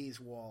within these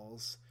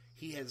walls.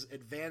 He has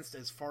advanced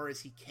as far as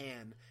he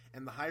can,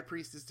 and the high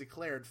priest has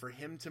declared for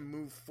him to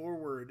move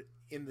forward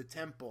in the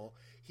temple,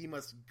 he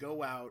must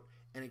go out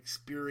and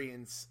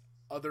experience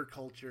other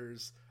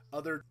cultures,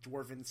 other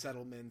dwarven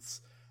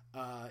settlements,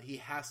 He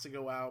has to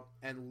go out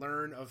and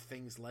learn of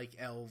things like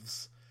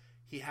elves.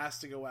 He has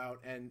to go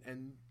out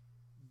and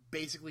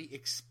basically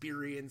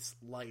experience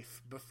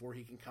life before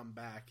he can come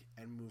back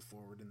and move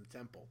forward in the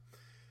temple.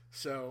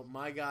 So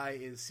my guy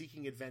is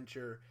seeking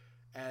adventure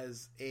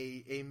as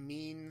a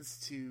means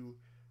to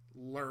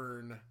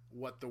learn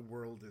what the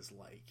world is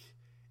like.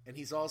 And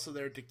he's also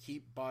there to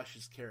keep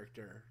Bosch's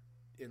character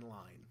in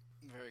line.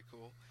 Very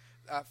cool.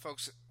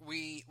 Folks,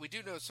 we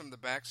do know some of the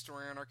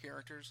backstory on our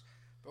characters,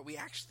 but we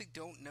actually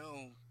don't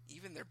know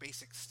even their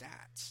basic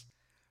stats.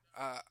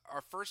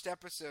 Our first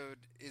episode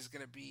is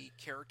going to be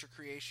character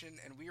creation,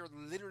 and we are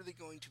literally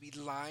going to be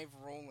live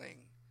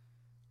rolling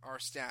our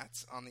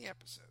stats on the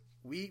episode.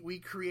 We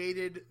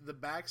created the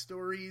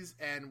backstories,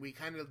 and we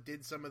kind of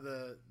did some of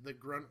the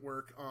grunt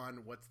work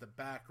on what's the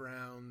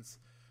backgrounds,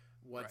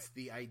 what's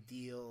the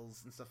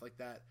ideals, and stuff like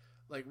that.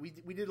 Like,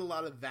 we did a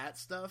lot of that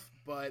stuff,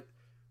 but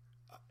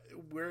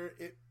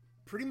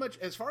pretty much,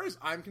 as far as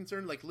I'm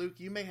concerned, like, Luke,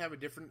 you may have a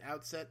different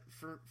outset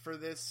for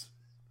this,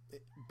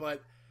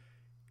 but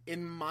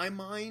in my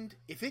mind,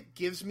 if it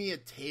gives me a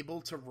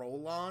table to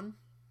roll on,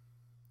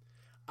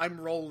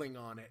 I'm rolling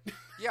on it.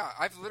 Yeah,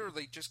 I've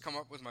literally just come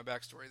up with my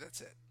backstory.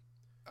 That's it.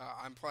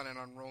 I'm planning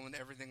on rolling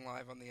everything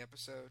live on the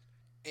episode.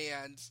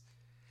 And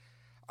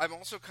I'm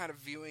also kind of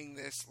viewing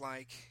this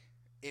like,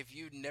 if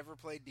you'd never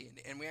played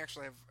D&D, and we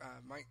actually have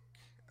Mike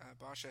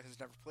Basha has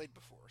never played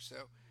before, so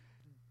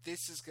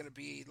this is going to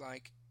be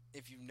like,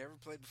 if you've never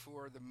played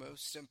before, the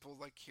most simple,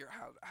 like, here,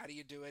 how do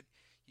you do it?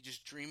 You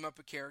just dream up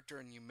a character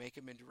and you make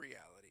him into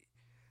reality.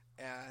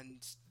 And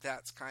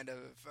that's kind of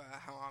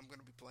how I'm going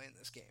to be playing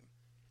this game.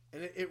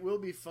 And it will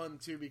be fun,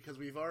 too, because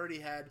we've already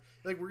had,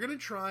 like, we're going to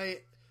try,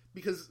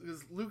 because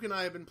Luke and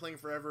I have been playing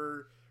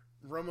forever,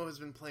 Romo has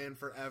been playing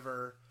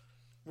forever,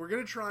 we're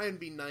going to try and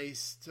be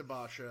nice to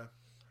Basha,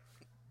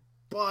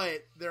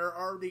 but there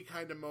are already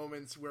kind of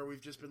moments where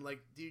we've just been like,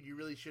 dude, you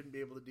really shouldn't be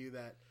able to do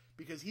that,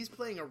 because he's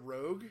playing a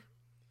rogue,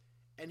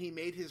 and he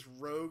made his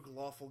rogue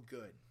lawful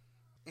good.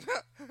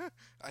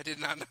 I did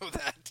not know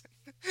that.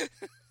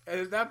 And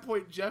at that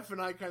point, Jeff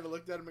and I kind of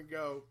looked at him and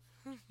go,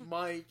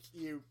 Mike,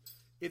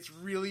 it's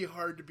really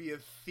hard to be a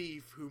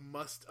thief who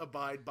must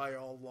abide by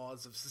all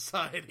laws of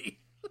society.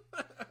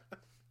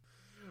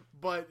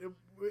 But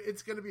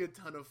it's going to be a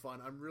ton of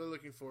fun. I'm really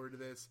looking forward to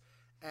this.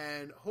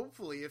 And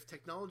hopefully, if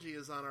technology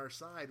is on our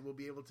side, we'll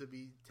be able to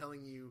be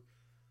telling you,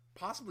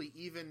 possibly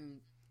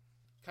even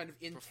kind of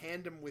in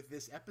tandem with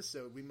this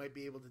episode, we might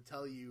be able to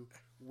tell you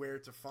where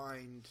to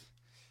find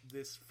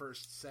this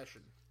first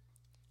session.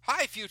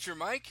 Hi, future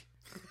Mike.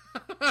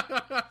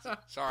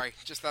 Sorry,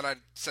 just thought I'd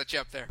set you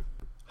up there.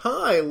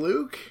 Hi,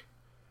 Luke.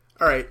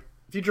 All right,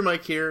 future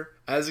Mike here,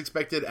 as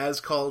expected,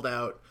 as called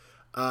out.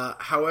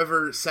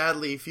 However,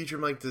 sadly, future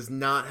Mike does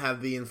not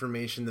have the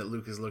information that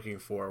Luke is looking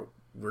for.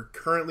 We're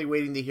currently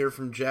waiting to hear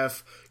from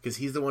Jeff, because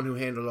he's the one who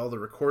handled all the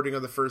recording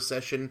of the first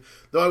session.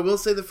 Though I will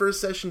say the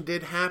first session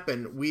did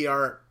happen. We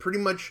are pretty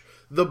much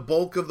the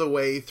bulk of the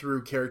way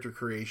through character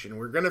creation.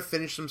 We're going to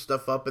finish some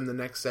stuff up in the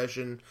next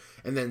session,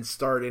 and then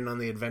start in on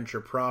the adventure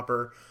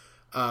proper.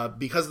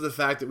 Because of the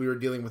fact that we were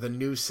dealing with a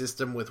new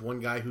system with one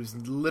guy who's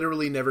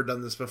literally never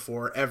done this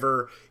before,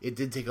 ever, it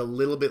did take a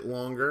little bit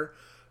longer.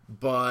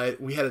 But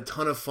we had a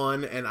ton of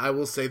fun, and I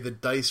will say the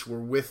dice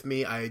were with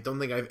me. I don't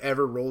think I've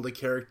ever rolled a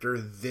character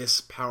this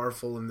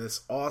powerful and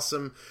this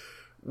awesome,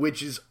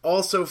 which is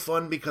also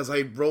fun because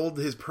I rolled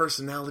his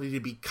personality to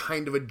be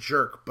kind of a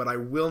jerk, but I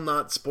will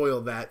not spoil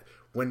that.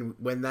 When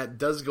that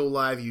does go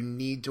live, you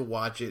need to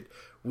watch it.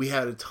 We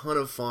had a ton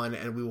of fun,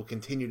 and we will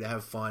continue to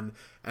have fun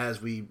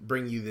as we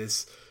bring you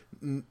this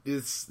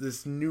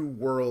new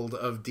world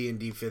of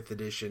D&D 5th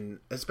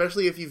edition,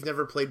 especially if you've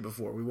never played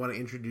before. We want to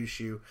introduce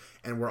you,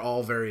 and we're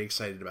all very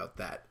excited about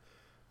that.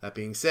 That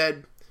being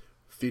said,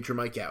 future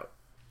Mike out.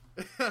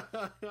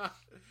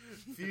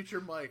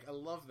 Future Mike, I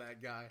love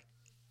that guy.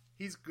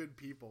 He's good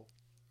people.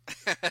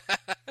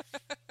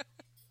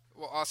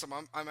 Well, awesome.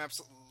 I'm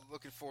absolutely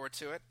looking forward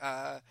to it.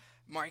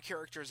 My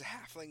character is a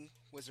halfling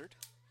wizard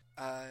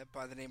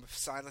by the name of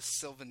Silas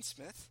Sylvan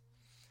Smith.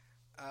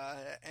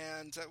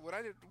 And what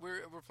I did,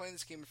 we're playing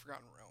this game in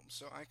Forgotten Realms,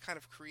 so I kind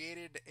of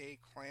created a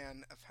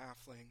clan of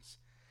halflings.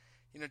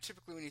 You know,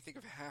 typically when you think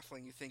of a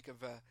halfling, you think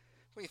of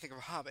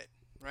a hobbit,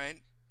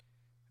 right?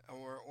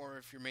 Or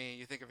if you're me,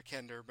 you think of a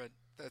Kender, but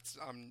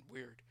I'm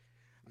weird.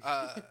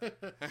 Oh,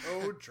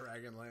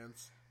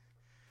 Dragonlance.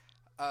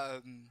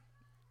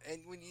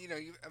 And when you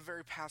a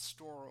very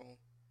pastoral,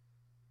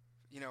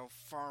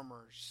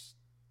 farmers,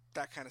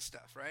 that kind of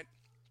stuff, right?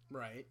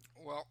 Right.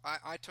 Well,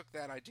 I took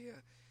that idea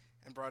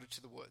and brought it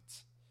to the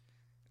woods,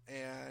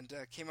 and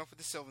came up with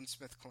the Sylvan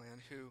Smith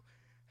clan, who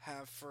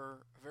have for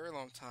a very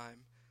long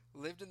time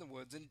lived in the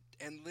woods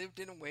and lived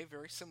in a way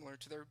very similar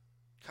to their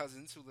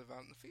cousins who live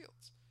out in the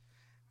fields.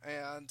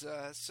 And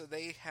so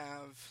they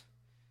have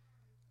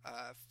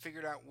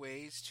figured out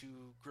ways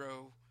to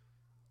grow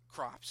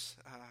crops,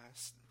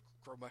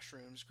 grow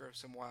mushrooms, grow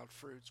some wild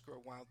fruits,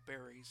 grow wild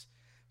berries,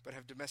 but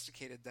have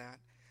domesticated that.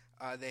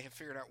 They have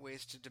figured out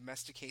ways to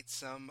domesticate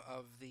some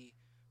of the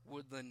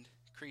woodland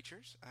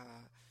creatures,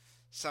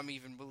 Some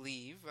even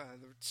believe,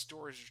 the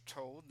stories are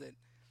told, that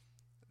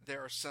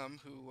there are some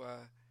who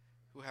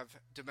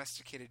have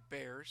domesticated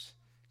bears,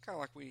 kind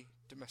of like we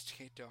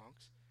domesticate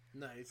dogs.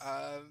 Nice.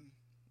 So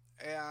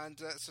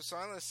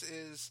Silas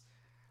is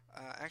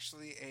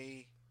actually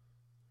a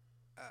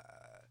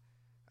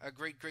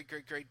great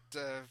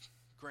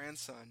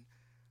grandson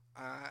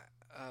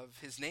of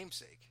his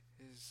namesake.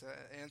 His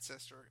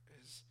ancestor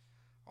is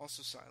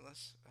also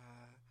Silas.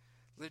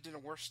 Lived in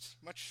a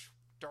much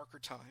darker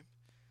time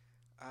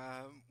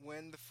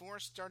when the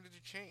forest started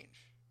to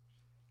change,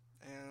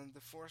 and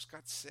the forest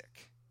got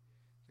sick.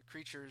 The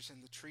creatures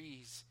and the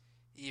trees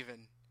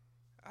even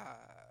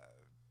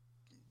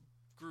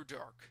grew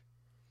dark,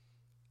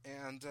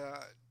 and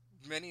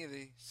many of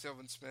the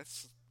Sylvan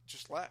Smiths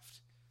just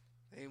left.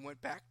 They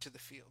went back to the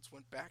fields,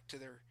 went back to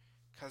their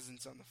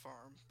cousins on the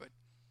farm. But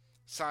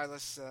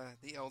Silas,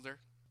 the elder,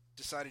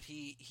 decided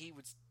he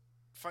would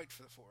fight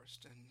for the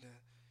forest, and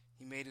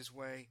he made his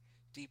way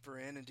deeper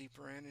in, and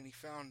he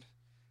found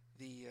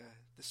the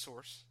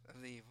source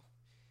of the evil.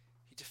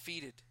 He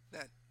defeated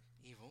that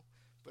evil,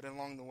 but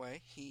along the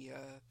way he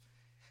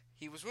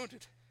was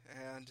wounded,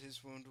 and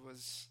his wound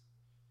was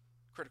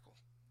critical.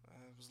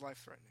 It was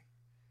life-threatening.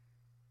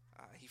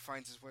 He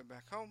finds his way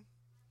back home,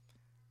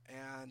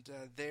 and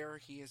there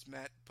he is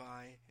met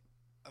by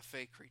a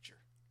fey creature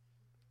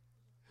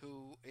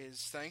who is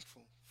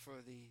thankful for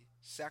the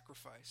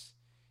sacrifice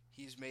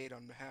he's made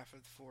on behalf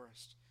of the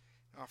forest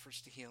and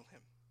offers to heal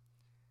him.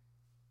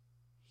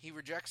 He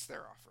rejects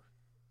their offer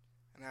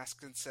and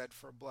asks instead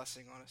for a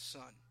blessing on his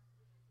son.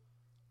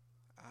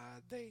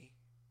 They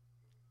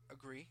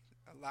agree,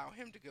 allow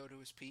him to go to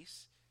his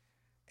peace,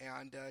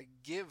 and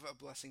give a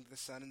blessing to the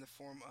son in the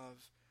form of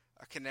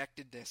a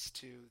connectedness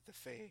to the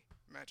Fey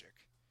magic.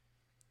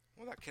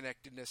 Well, that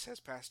connectedness has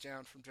passed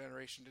down from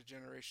generation to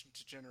generation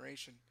to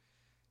generation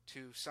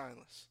to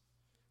Silas.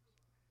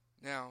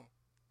 Now,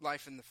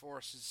 life in the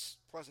forest is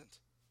pleasant.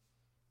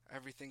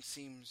 Everything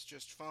seems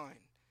just fine.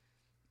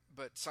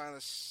 But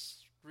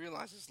Silas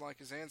realizes, like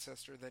his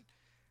ancestor, that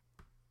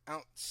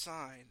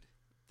outside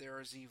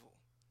there is evil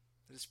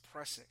that is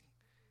pressing,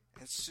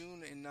 and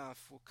soon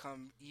enough will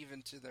come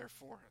even to their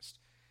forest.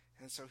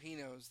 And so he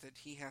knows that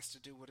he has to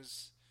do what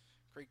his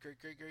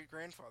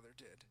great-great-great-great-grandfather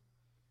did.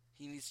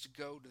 He needs to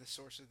go to the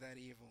source of that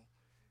evil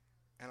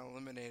and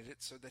eliminate it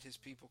so that his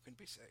people can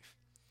be safe.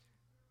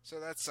 So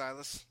that's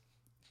Silas.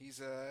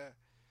 He's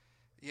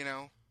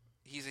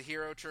he's a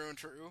hero, true and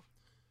true.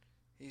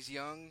 He's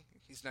young,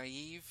 he's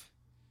naive,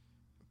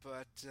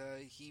 but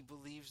he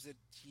believes that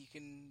he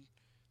can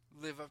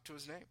live up to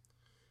his name.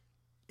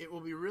 It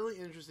will be really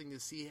interesting to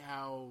see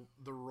how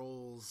the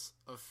roles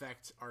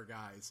affect our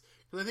guys.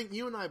 Because I think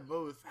you and I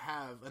both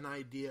have an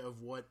idea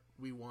of what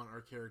we want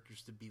our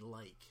characters to be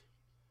like.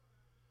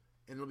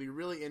 And it'll be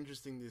really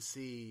interesting to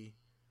see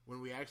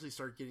when we actually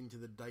start getting to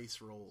the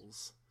dice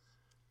rolls.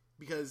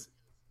 Because,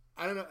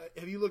 I don't know,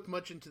 have you looked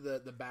much into the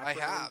background?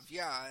 I have,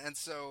 yeah. And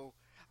so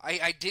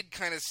I did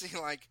kind of see,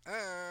 like,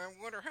 I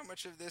wonder how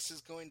much of this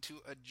is going to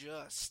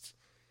adjust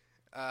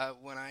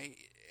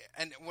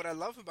and what I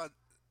love about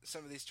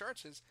some of these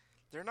charts is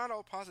they're not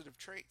all positive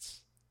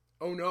traits.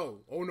 Oh no.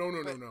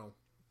 No.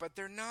 But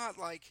they're not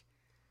like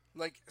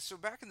so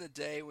back in the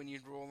day when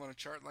you'd roll on a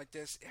chart like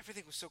this,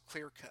 everything was so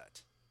clear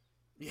cut.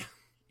 Yeah.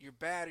 You're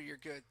bad or you're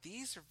good.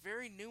 These are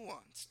very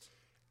nuanced.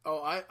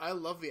 Oh, I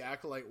love the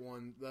Acolyte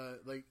one.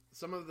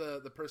 Some of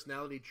the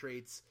personality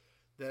traits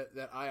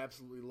that I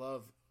absolutely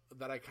love,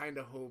 that I kind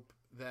of hope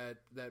that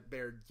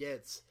Baird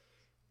gets.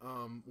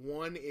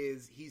 One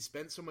is he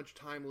spent so much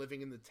time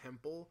living in the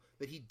temple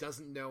that he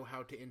doesn't know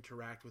how to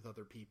interact with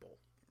other people.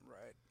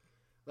 Right.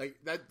 Like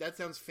that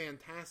sounds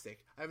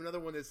fantastic. I have another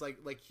one that's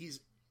like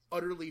he's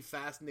utterly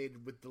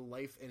fascinated with the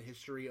life and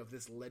history of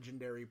this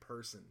legendary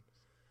person.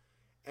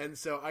 And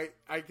so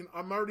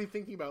I'm already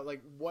thinking about I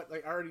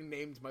already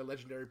named my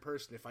legendary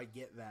person if I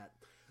get that.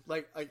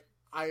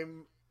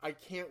 I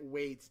can't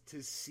wait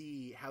to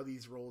see how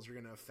these roles are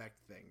going to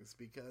affect things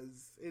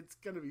because it's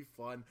going to be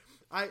fun.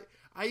 I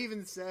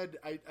even said,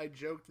 I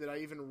joked that I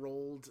even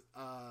rolled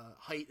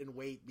height and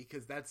weight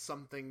because that's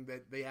something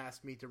that they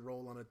asked me to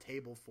roll on a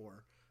table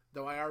for.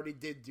 Though I already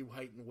did do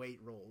height and weight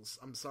rolls.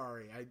 I'm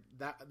sorry.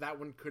 That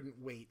one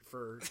couldn't wait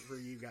for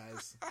you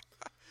guys.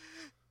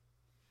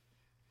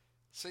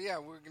 So yeah,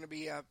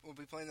 we'll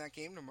be playing that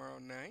game tomorrow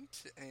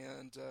night,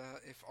 and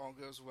if all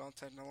goes well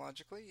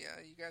technologically,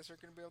 you guys are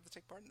going to be able to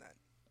take part in that.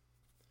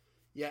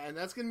 Yeah, and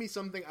that's going to be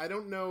something, I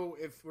don't know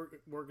if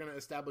we're going to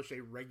establish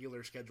a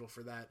regular schedule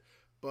for that,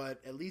 but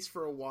at least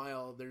for a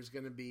while, there's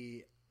going to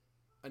be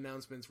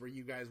announcements where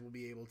you guys will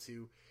be able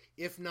to,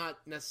 if not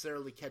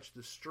necessarily catch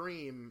the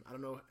stream, I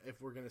don't know if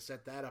we're going to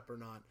set that up or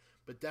not,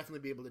 but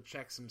definitely be able to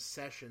check some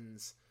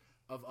sessions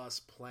of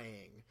us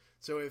playing.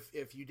 So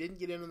if you didn't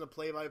get in on the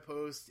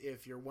play-by-post,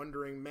 if you're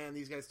wondering, man,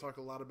 these guys talk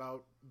a lot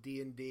about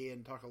D&D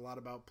and talk a lot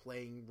about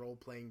playing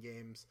role-playing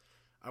games,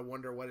 I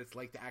wonder what it's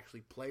like to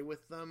actually play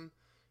with them,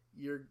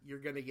 you're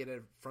going to get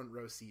a front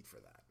row seat for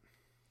that.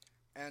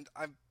 And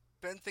I've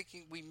been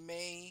thinking we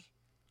may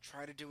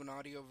try to do an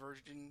audio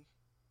version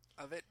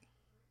of it.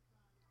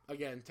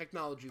 again,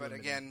 technology. But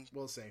limited, again,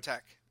 we'll see.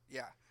 Tech,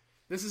 yeah.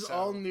 This is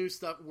all new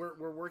stuff.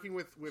 We're working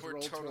with we're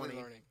Roll20. totally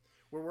learning.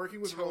 We're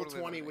working with Totally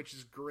Roll20, learning. which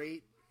is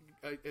great.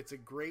 It's a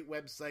great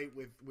website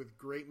with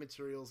great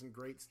materials and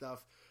great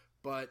stuff.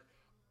 But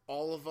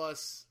all of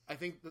us, I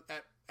think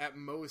that at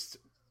most,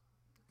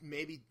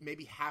 maybe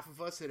half of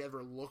us had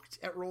ever looked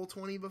at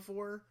Roll20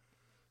 before.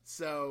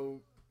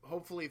 So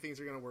hopefully things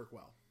are going to work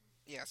well.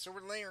 Yeah, so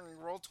we're layering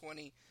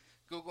Roll20,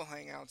 Google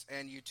Hangouts,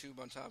 and YouTube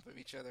on top of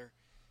each other.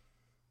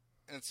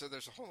 And so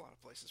there's a whole lot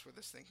of places where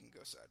this thing can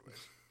go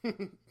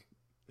sideways.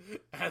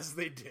 As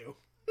they do.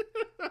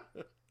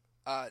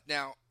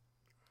 Now,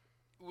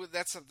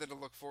 that's something to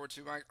look forward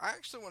to. I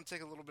actually want to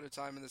take a little bit of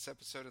time in this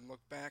episode and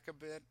look back a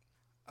bit.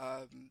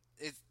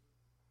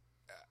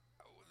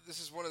 This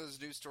is one of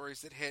those news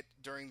stories that hit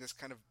during this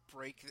kind of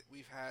break that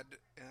we've had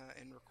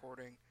in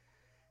recording.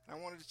 And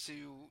I wanted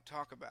to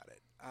talk about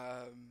it.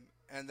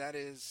 And that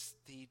is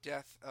the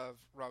death of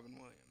Robin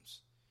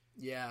Williams.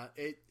 Yeah,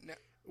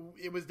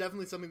 it was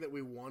definitely something that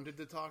we wanted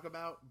to talk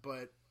about,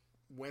 but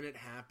when it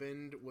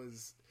happened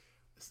was,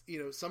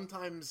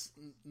 sometimes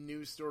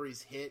news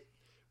stories hit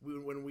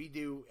when we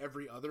do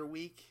every other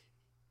week.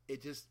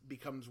 It just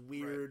becomes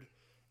weird,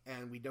 right,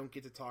 and we don't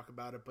get to talk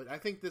about it. But I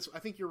think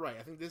you're right.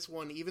 I think this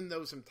one, even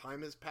though some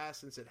time has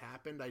passed since it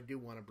happened, I do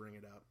want to bring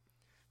it up.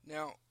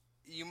 Now,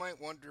 you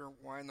might wonder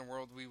why in the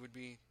world we would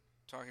be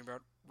talking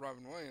about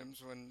Robin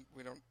Williams when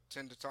we don't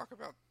tend to talk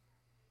about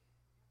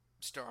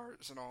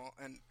stars and all.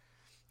 And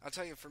I'll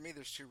tell you, for me,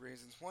 there's two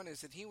reasons. One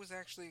is that he was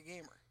actually a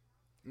gamer.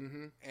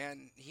 Mm-hmm.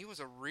 And he was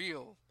a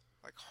real,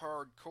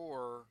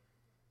 hardcore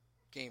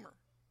gamer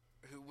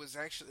who was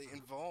actually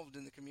involved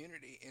in the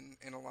community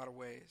in a lot of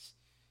ways.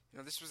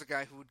 This was a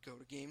guy who would go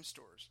to game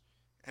stores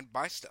and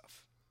buy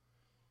stuff.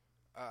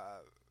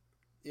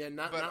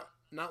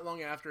 Not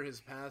long after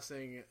his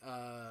passing,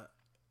 a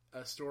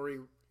story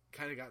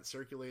kind of got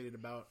circulated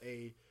about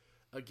a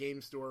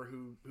game store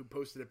who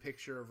posted a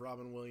picture of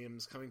Robin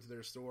Williams coming to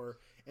their store,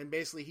 and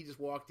basically he just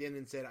walked in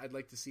and said, "I'd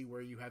like to see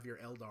where you have your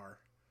Eldar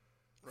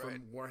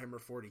from Warhammer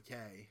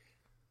 40K."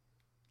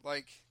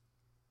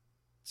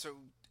 So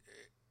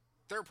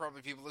there are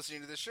probably people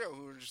listening to this show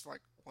who are just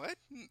like, "What?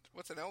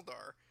 What's an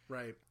Eldar?"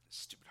 Right.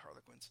 Stupid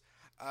Harlequins.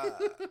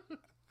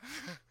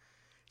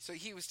 So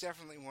he was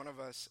definitely one of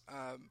us.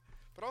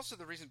 But also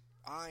the reason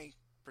I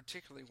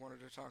particularly wanted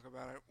to talk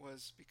about it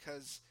was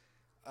because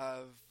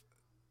of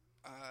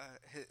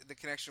the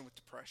connection with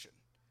depression.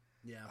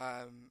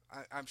 Yeah.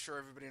 I'm sure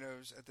everybody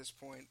knows at this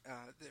point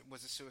that it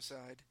was a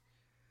suicide.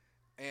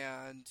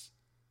 And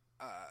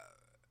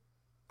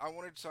I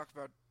wanted to talk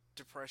about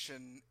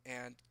depression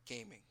and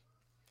gaming.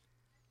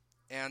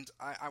 And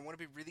I want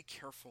to be really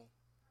careful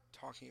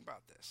talking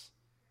about this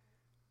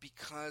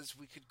because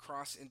we could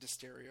cross into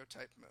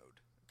stereotype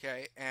mode.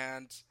 Okay?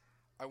 And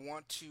I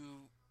want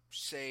to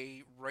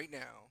say right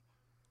now,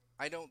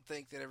 I don't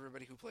think that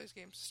everybody who plays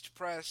games is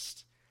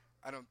depressed.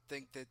 I don't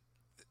think that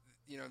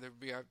there would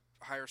be a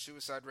higher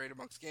suicide rate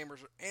amongst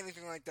gamers or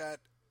anything like that.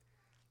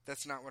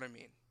 That's not what I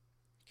mean.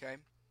 Okay?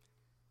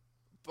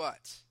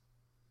 But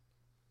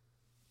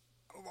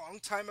a long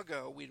time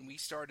ago, when we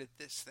started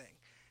this thing,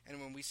 and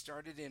when we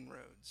started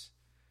Inroads,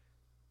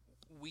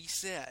 we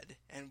said,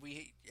 and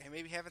we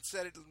maybe haven't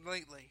said it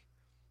lately,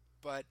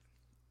 but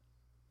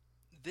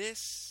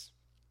this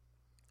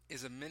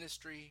is a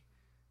ministry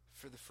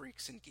for the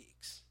freaks and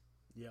geeks.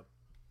 Yep.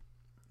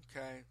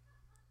 Okay?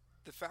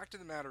 The fact of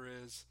the matter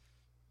is,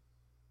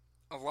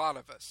 a lot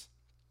of us,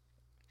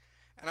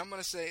 and I'm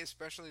going to say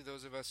especially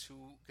those of us who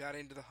got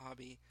into the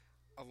hobby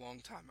a long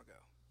time ago,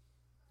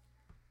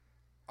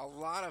 a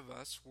lot of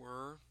us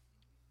were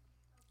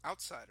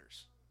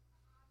outsiders.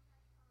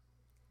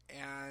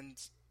 And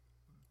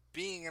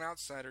being an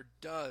outsider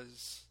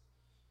does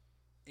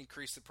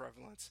increase the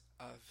prevalence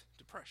of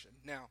depression.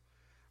 Now,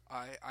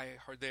 I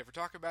hardly ever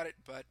talk about it,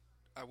 but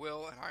I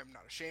will, and I'm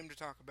not ashamed to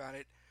talk about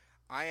it.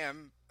 I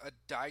am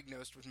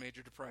diagnosed with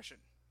major depression.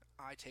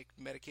 I take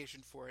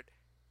medication for it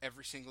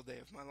every single day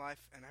of my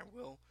life, and I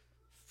will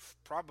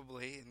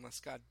probably, unless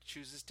God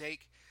chooses,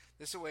 take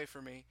this away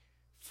from me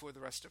for the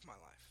rest of my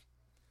life.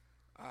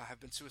 I have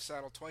been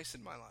suicidal twice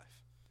in my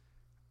life,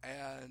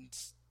 and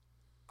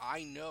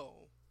I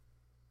know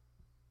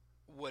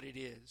what it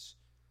is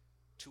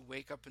to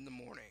wake up in the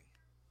morning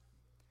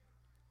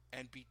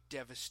and be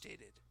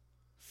devastated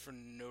for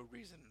no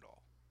reason at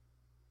all.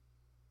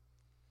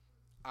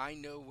 I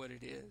know what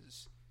it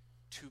is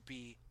to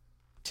be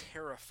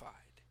terrified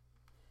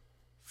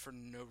for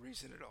no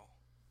reason at all.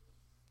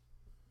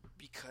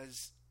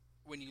 Because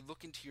when you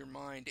look into your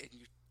mind and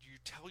you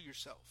tell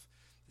yourself,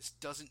 this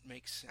doesn't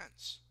make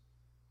sense,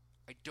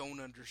 I don't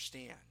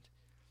understand.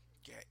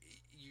 Yeah,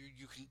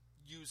 you can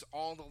use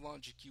all the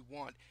logic you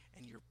want,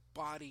 and your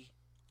body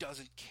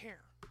doesn't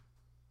care.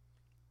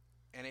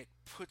 And it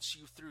puts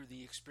you through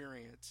the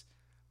experience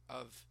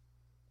of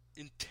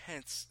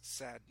intense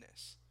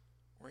sadness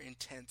or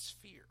intense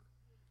fear.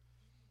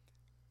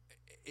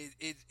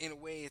 It in a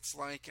way, it's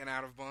like an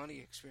out-of-body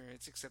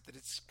experience, except that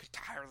it's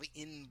entirely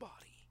in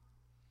body.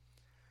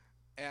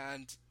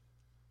 And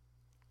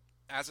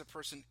as a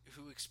person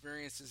who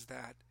experiences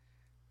that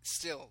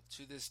still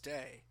to this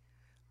day,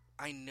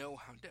 I know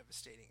how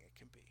devastating it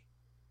can be.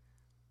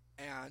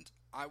 And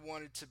I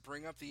wanted to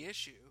bring up the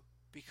issue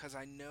because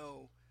I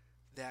know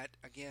that,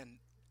 again,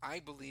 I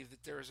believe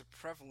that there is a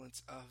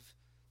prevalence of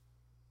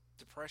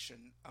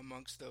depression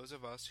amongst those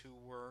of us who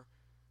were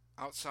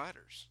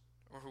outsiders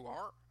or who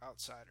are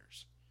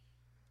outsiders.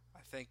 I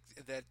think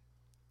that,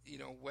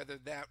 whether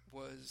that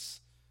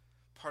was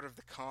part of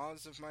the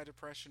cause of my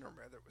depression or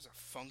whether it was a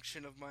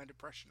function of my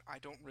depression, I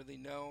don't really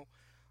know.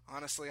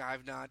 Honestly,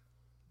 I've not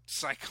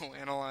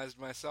psychoanalyzed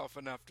myself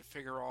enough to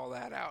figure all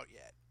that out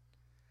yet.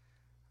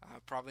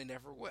 Probably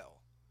never will.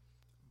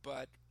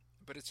 But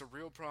it's a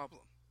real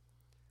problem.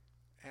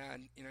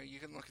 And, you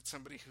can look at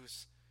somebody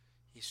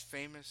he's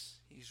famous,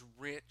 he's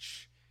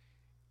rich,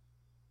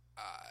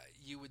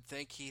 you would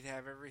think he'd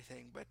have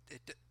everything, but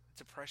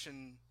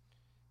depression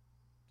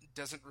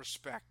doesn't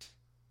respect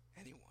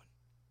anyone.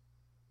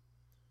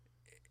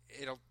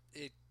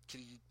 It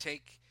can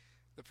take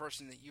the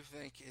person that you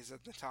think is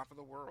at the top of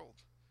the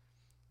world.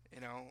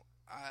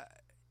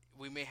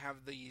 We may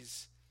have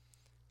these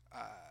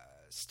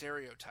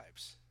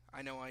stereotypes.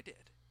 I know I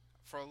did.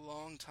 For a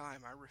long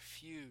time, I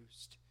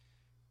refused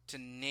to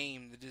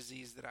name the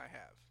disease that I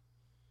have.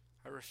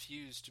 I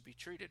refused to be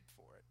treated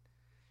for it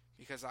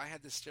because I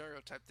had this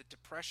stereotype that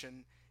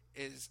depression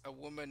is a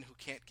woman who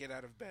can't get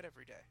out of bed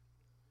every day.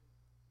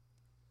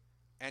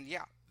 And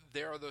yeah,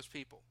 there are those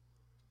people,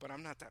 but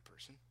I'm not that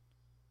person.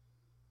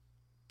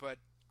 But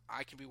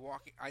I can be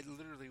walking. I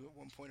literally, at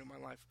one point in my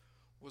life,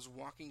 was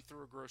walking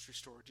through a grocery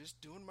store, just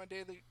doing my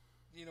daily,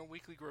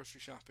 weekly grocery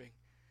shopping,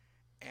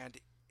 and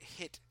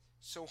hit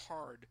so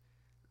hard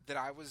that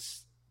I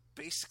was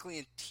basically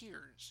in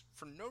tears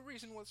for no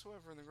reason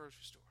whatsoever in the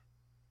grocery store.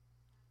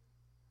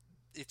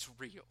 It's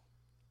real,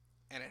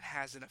 and it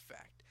has an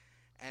effect,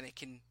 and it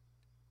can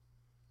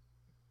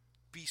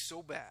be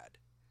so bad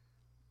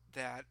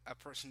that a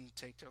person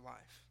take their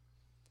life.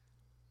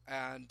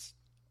 And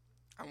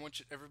I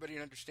want everybody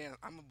to understand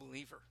I'm a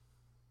believer.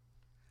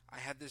 I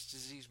had this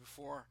disease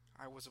before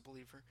I was a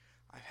believer.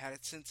 I've had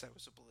it since I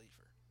was a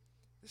believer.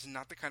 This is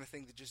not the kind of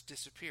thing that just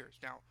disappears.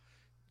 Now,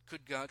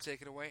 could God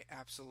take it away?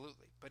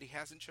 Absolutely. But he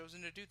hasn't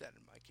chosen to do that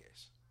in my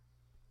case.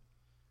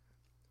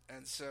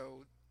 And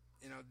so,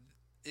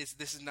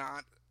 this is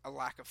not a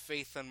lack of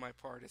faith on my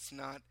part. It's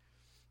not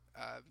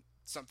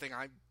something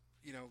I,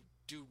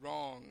 do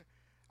wrong.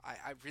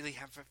 I really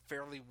have a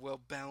fairly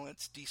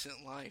well-balanced,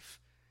 decent life.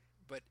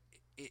 But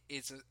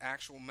it's an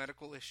actual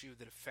medical issue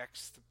that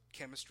affects the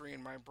chemistry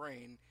in my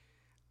brain,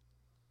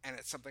 and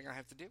it's something I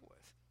have to deal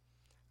with.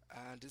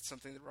 And it's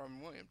something that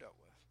Robin Williams dealt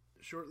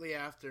with. Shortly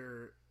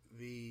after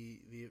the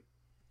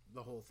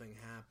whole thing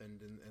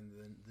happened, and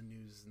the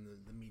news and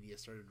the media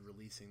started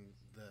releasing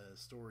the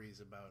stories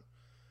about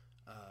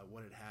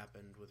what had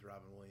happened with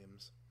Robin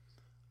Williams,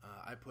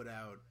 I put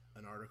out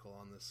an article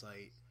on the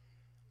site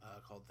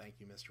called "Thank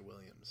You, Mr.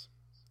 Williams,"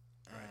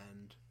 right.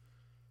 And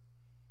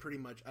pretty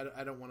much,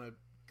 I don't want to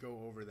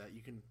go over that.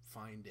 You can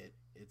find it.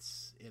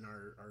 It's in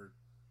our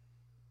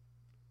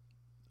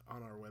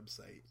on our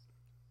website.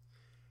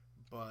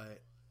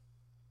 But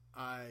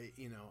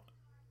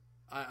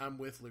I'm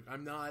with Luke.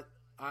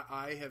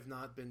 I have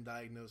not been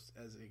diagnosed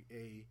as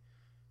a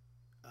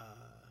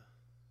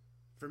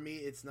for me,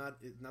 it's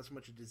not so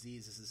much a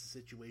disease as it's a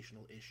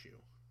situational issue.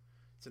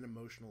 It's an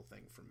emotional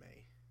thing for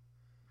me.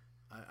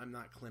 I'm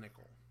not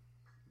clinical,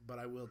 but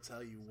I will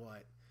tell you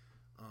what,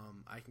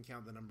 I can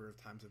count the number of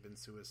times I've been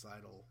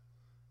suicidal,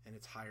 and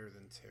it's higher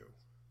than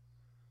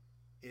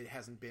 2. It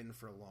hasn't been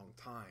for a long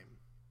time,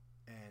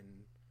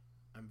 and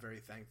I'm very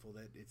thankful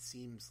that it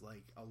seems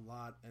like a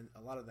lot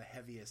of the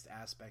heaviest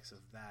aspects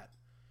of that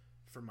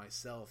for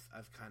myself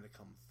I've kind of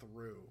come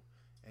through,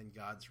 and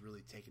God's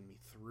really taken me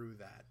through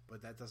that.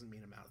 But that doesn't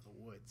mean I'm out of the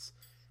woods.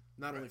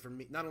 Not only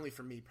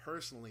for me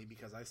personally,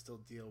 because I still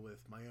deal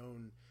with my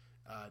own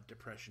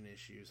depression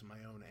issues and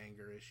my own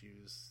anger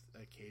issues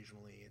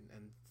occasionally,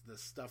 and the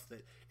stuff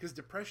that, because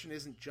depression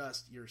isn't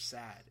just you're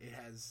sad, it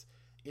has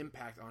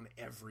impact on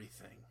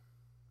everything,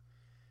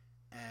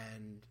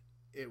 and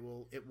it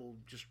will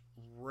just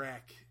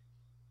wreck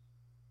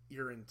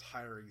your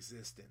entire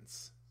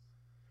existence.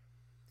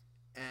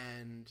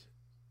 And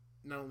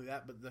not only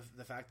that, but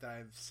the fact that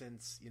I've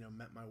since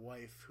met my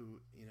wife, who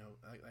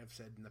I've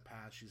said in the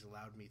past, she's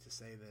allowed me to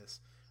say this.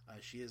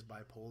 She is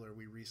bipolar.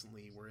 We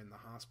recently were in the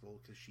hospital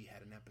because she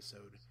had an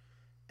episode,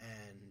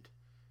 and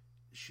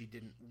she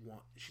didn't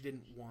want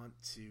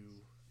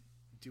to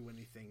do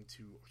anything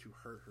to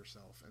hurt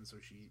herself, and so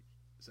she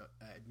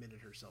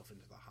admitted herself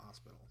into the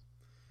hospital.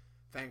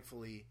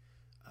 Thankfully,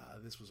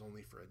 this was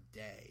only for a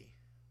day,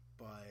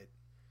 but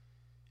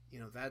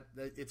that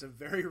it's a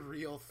very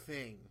real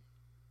thing.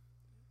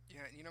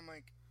 Yeah,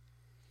 Mike,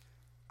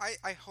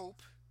 I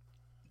hope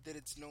that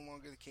it's no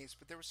longer the case,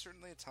 but there was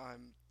certainly a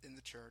time in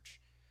the church,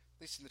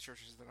 at least in the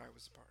churches that I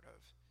was a part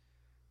of,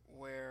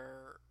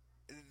 where,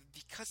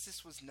 because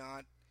this was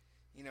not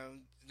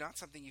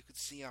something you could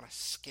see on a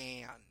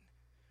scan,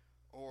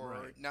 or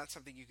right. not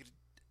something you could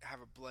have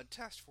a blood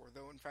test for.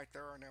 Though in fact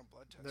there are now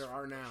blood tests. There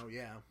are now,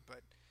 yeah.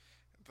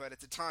 But at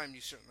the time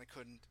you certainly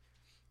couldn't.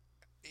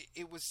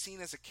 It was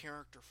seen as a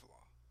character flaw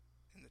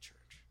in the church.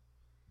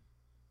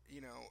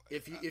 You know,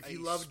 if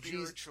you love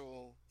Jesus,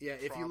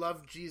 if you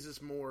love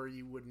Jesus more,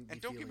 you wouldn't be.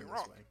 And don't feeling get me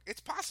wrong, this way.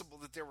 it's possible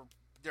that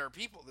there are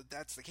people that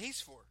that's the case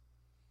for.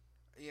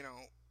 You know,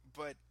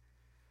 but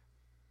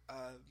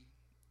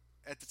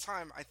at the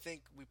time, I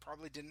think we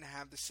probably didn't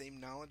have the same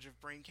knowledge of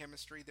brain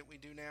chemistry that we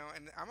do now.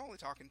 And I'm only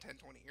talking 10,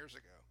 20 years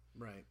ago.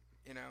 Right.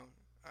 You know,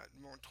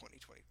 more 20,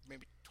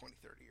 maybe 20,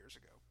 30 years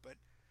ago. But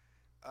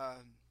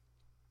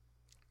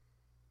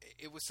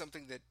it was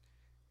something that,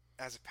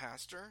 as a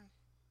pastor,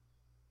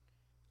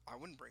 I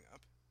wouldn't bring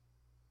up.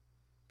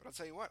 But I'll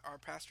tell you what, our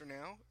pastor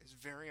now is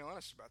very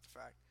honest about the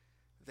fact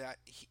that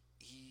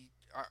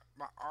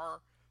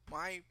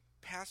my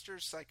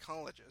pastor's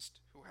psychologist,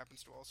 who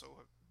happens to also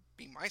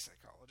be my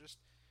psychologist,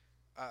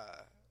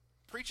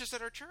 preaches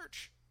at our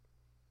church.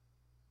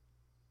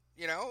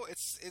 You know,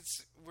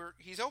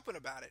 he's open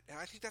about it, and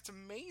I think that's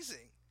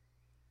amazing.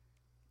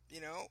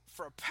 You know,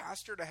 for a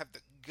pastor to have the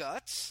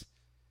guts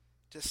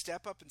to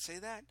step up and say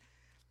that.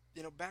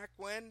 You know, back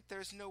when,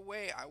 there's no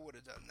way I would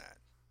have done that.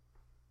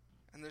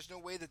 And there's no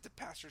way that the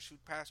pastors who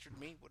pastored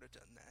me would have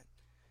done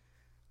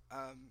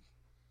that.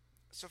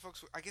 So,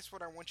 folks, I guess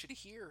what I want you to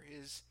hear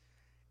is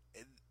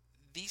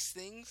these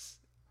things,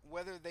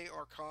 whether they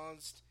are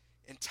caused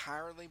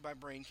entirely by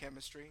brain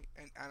chemistry,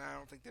 and I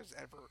don't think there's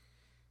ever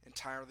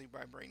entirely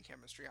by brain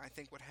chemistry. I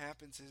think what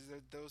happens is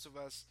that those of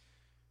us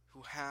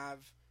who have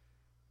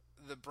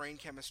the brain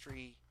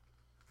chemistry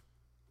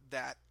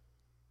that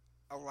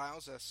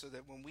allows us so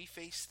that when we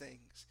face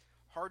things,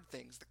 hard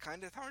things, the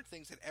kind of hard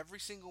things that every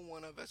single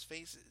one of us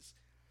faces,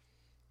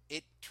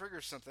 it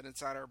triggers something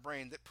inside our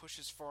brain that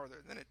pushes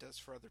farther than it does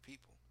for other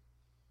people.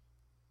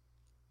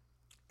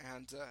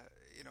 And,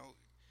 you know,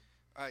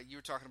 you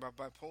were talking about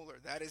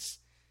bipolar. That is,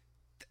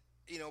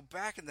 you know,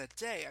 back in the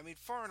day, I mean,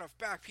 far enough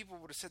back, people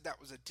would have said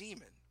that was a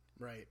demon.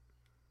 Right.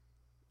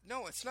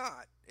 No, it's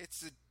not.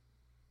 It's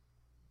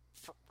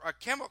a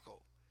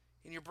chemical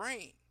in your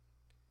brain.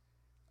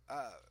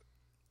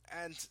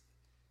 And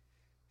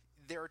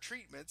there are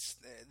treatments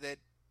that,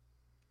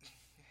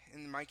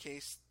 in my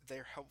case,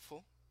 they're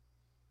helpful,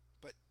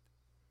 but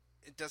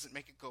it doesn't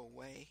make it go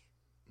away.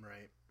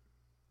 Right.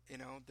 You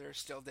know, there are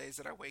still days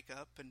that I wake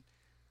up and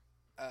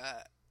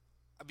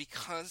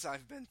because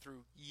I've been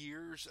through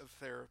years of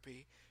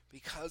therapy,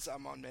 because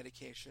I'm on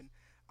medication,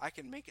 I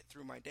can make it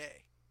through my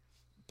day.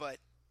 But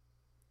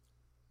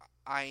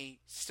I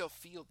still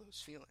feel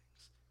those feelings.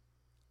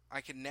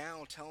 I can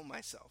now tell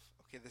myself,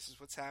 okay, this is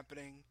what's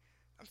happening.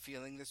 I'm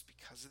feeling this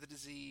because of the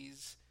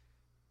disease.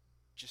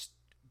 Just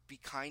be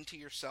kind to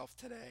yourself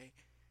today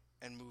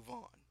and move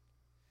on.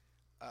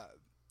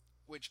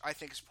 Which I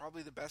think is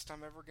probably the best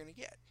I'm ever going to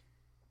get.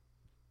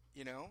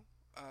 You know?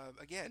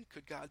 Again,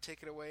 could God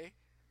take it away?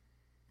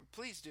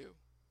 Please do.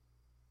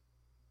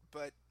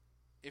 But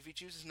if he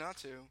chooses not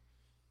to,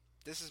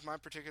 this is my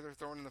particular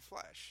thorn in the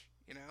flesh,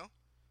 you know?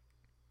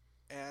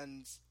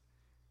 And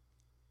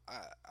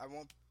I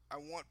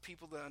want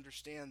people to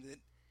understand that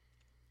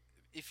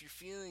if you're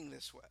feeling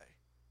this way,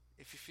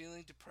 if you're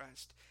feeling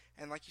depressed,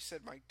 and like you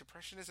said, Mike,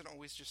 depression isn't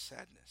always just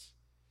sadness.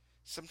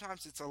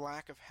 Sometimes it's a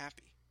lack of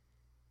happy,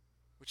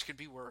 which can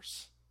be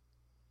worse.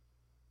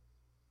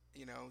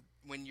 You know,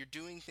 when you're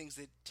doing things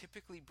that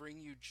typically bring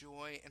you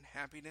joy and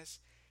happiness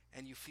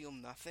and you feel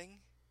nothing,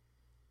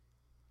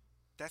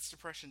 that's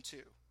depression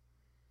too.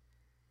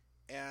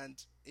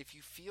 And if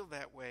you feel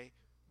that way,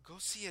 go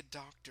see a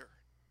doctor.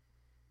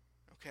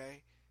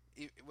 Okay?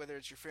 Whether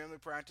it's your family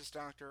practice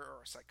doctor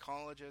or a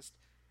psychologist,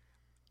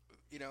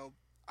 you know,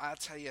 I'll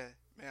tell you,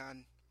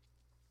 man,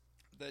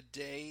 the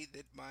day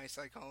that my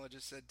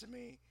psychologist said to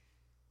me,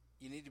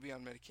 you need to be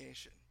on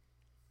medication,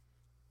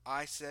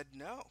 I said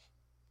no.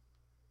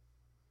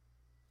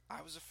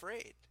 I was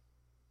afraid.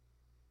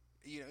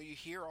 You know, you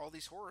hear all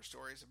these horror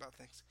stories about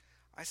things.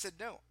 I said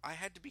no. I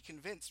had to be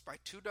convinced by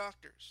two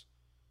doctors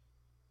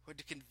who had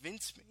to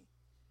convince me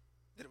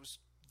that it was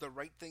the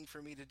right thing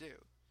for me to do,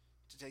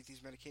 to take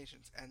these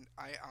medications. And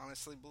I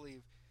honestly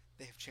believe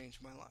they have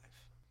changed my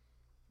life.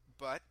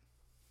 But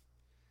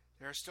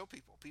there are still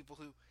people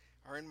who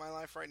are in my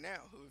life right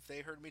now who, if they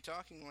heard me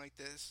talking like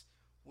this,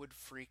 would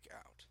freak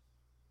out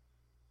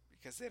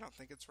because they don't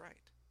think it's right.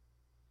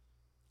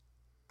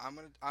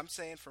 I'm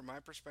saying from my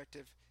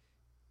perspective,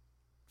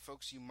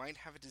 folks, you might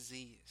have a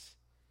disease.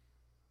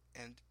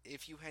 And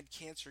if you had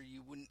cancer,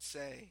 you wouldn't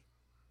say,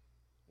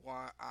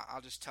 well, I'll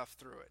just tough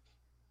through it.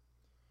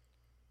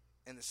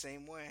 In the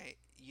same way,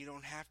 you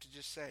don't have to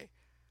just say,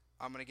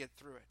 I'm going to get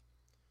through it.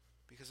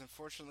 Because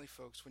unfortunately,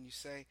 folks, when you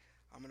say,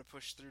 I'm going to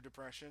push through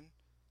depression,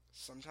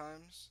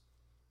 sometimes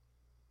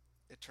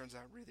it turns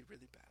out really,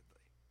 really badly.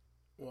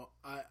 Well,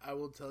 I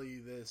will tell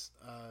you this.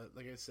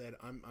 Like I said,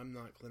 I'm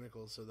not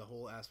clinical, so the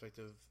whole aspect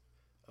of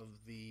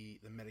the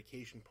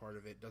medication part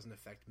of it doesn't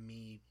affect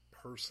me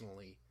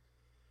personally.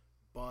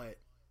 But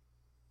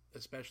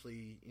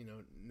especially, you know,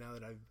 now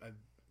that I've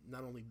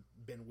not only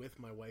been with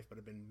my wife, but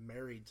I've been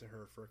married to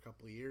her for a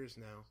couple of years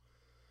now.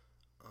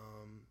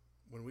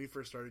 when we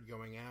first started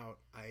going out,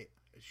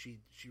 she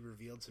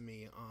revealed to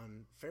me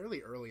on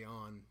fairly early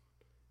on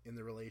in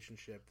the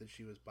relationship that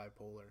she was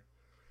bipolar.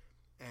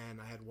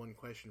 And I had one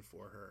question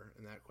for her,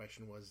 and that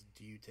question was,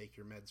 do you take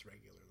your meds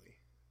regularly?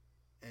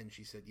 And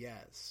she said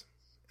yes.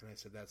 And I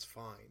said, that's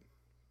fine.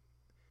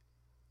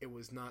 It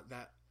was not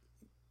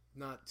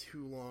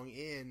too long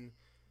in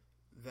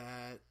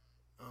that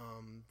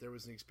there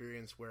was an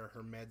experience where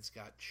her meds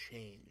got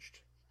changed.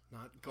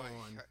 Not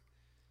gone.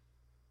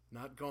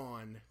 Not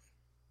gone.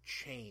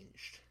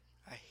 Changed.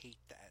 I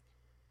hate that.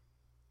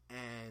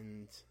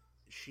 And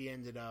she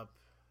ended up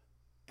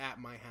at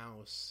my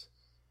house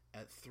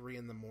at 3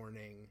 a.m,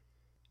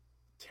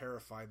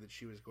 terrified that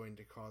she was going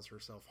to cause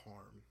herself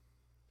harm.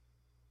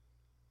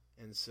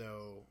 And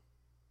so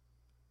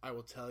I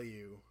will tell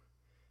you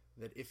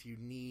that if you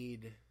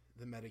need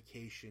the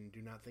medication,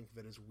 do not think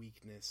of it as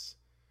weakness.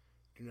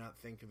 Do not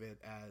think of it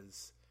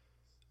as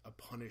a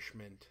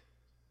punishment.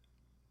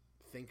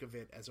 Think of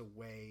it as a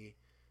way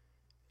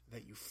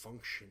that you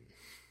function.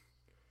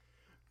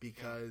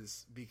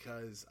 Because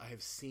I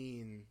have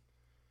seen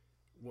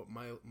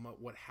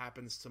what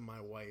happens to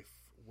my wife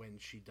when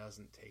she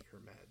doesn't take her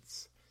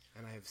meds.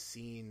 And I have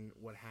seen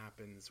what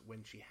happens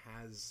when she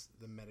has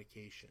the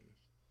medication.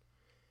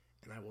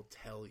 And I will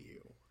tell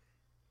you,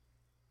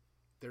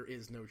 there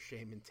is no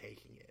shame in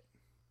taking it.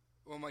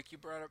 Well, Mike, you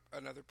brought up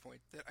another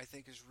point that I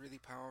think is really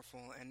powerful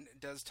and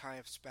does tie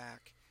us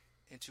back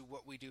into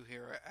what we do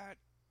here at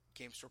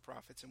Game Store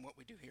Profits and what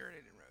we do here at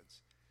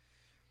Inroads.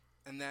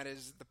 And that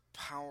is the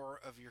power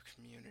of your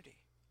community.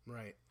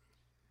 Right.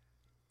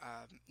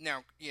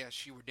 Now,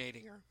 yes, you were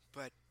dating her,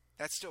 but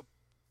that's still,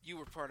 you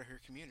were part of her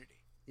community.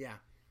 Yeah.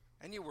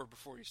 And you were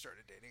before you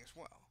started dating as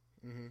well.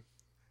 Mm-hmm.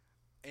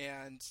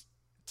 And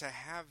to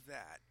have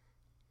that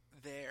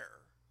there,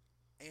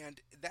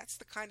 and that's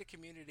the kind of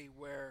community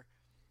where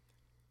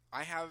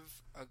I have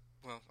I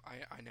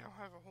now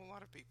have a whole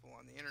lot of people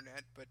on the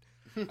internet, but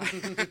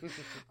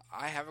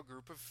I have a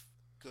group of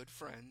good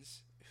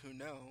friends who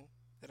know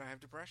that I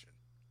have depression.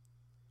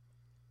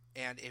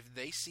 And if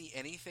they see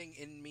anything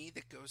in me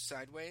that goes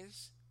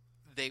sideways,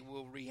 they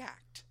will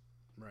react.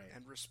 Right.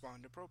 And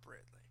respond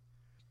appropriately.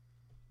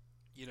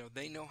 You know,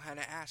 they know how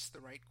to ask the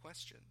right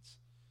questions.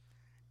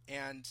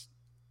 And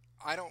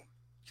I don't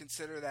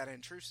consider that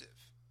intrusive.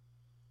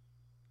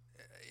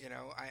 You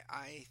know,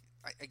 I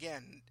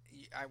again,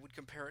 I would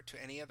compare it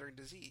to any other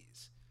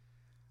disease.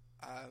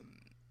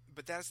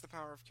 But that's the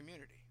power of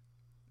community.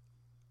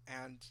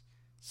 And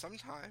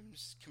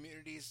sometimes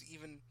community is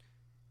even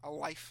a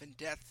life and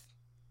death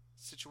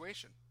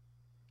situation.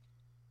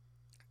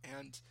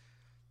 And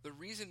the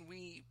reason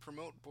we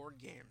promote board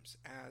games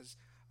as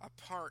a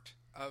part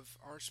of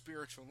our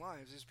spiritual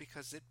lives is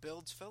because it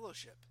builds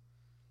fellowship.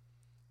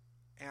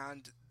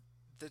 And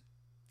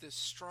the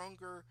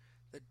stronger,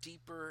 the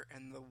deeper,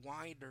 and the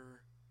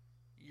wider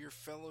your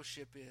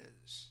fellowship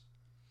is,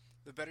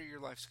 the better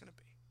your life's going to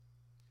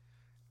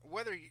be.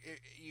 Whether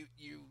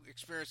you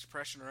experience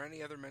depression or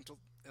any other mental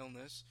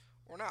illness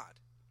or not.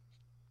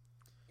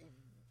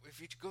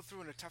 If you go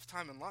through a tough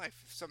time in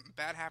life, if something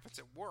bad happens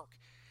at work,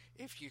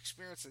 if you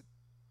experience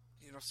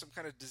some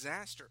kind of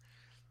disaster,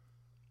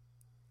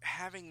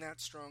 having that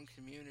strong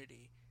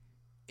community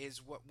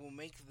is what will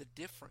make the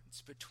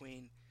difference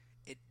between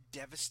it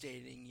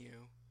devastating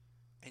you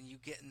and you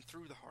getting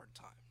through the hard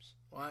times.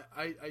 Well,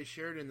 I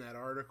shared in that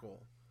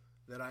article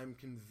that I'm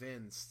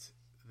convinced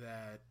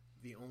that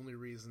the only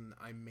reason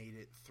I made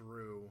it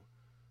through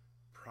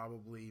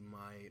probably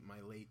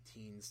my late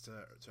teens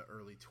to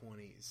early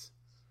 20s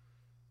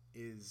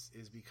is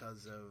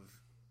because of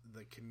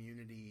the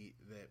community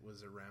that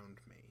was around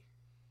me.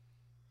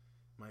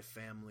 My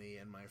family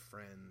and my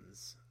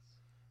friends,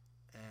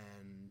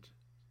 and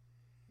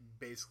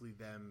basically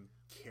them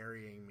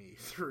carrying me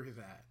through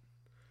that.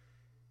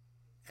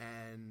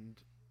 And,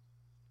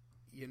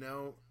 you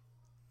know,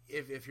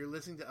 if you're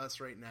listening to us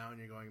right now and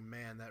you're going,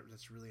 man,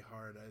 that's really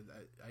hard,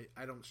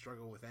 I don't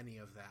struggle with any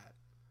of that.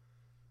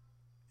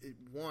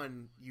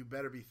 One, you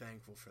better be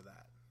thankful for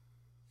that.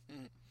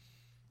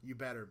 You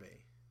better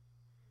be.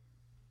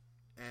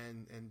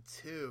 And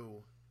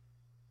two,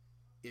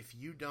 if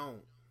you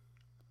don't,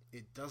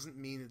 it doesn't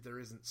mean that there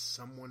isn't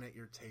someone at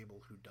your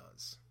table who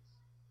does.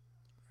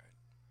 Right.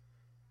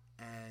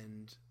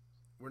 And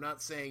we're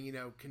not saying,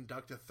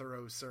 conduct a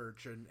thorough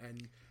search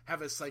and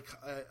have a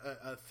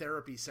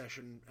therapy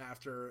session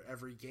after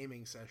every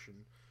gaming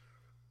session.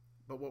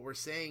 But what we're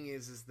saying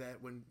is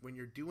that when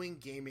you're doing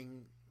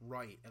gaming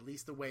right, at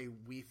least the way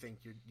we think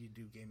you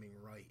do gaming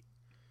right,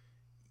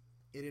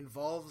 it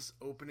involves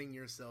opening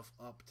yourself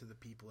up to the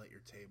people at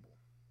your table.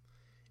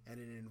 And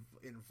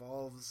it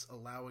involves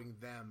allowing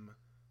them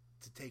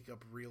to take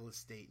up real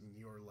estate in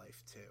your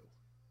life too.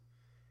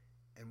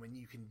 And when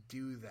you can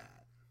do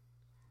that,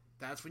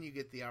 that's when you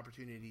get the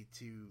opportunity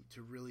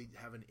to really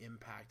have an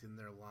impact in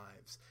their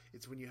lives.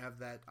 It's when you have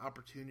that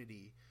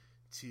opportunity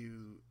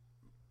to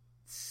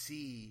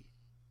see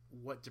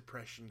what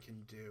depression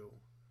can do.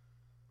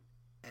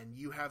 And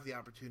you have the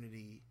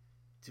opportunity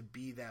to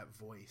be that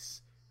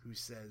voice who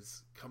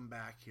says, come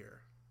back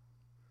here.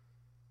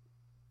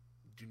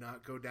 do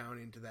not go down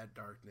into that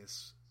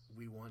darkness.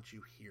 We want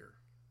you here.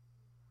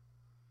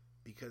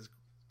 Because,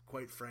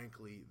 quite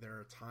frankly, there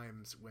are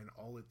times when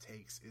all it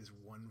takes is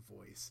one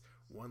voice,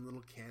 one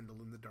little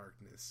candle in the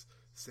darkness,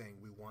 saying,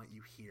 we want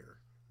you here.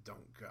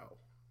 Don't go.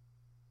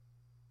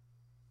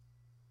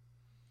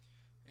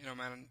 You know,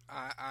 man,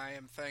 I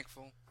am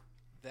thankful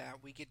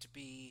that we get to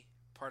be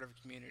part of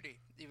a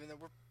community, even though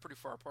we're pretty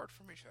far apart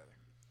from each other.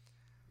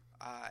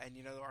 And,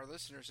 you know, our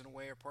listeners, in a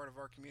way, are part of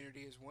our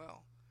community as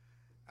well.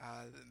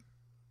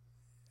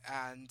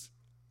 And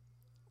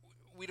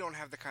we don't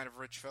have the kind of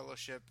rich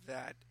fellowship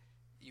that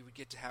you would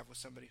get to have with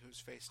somebody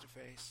who's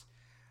face-to-face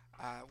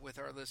with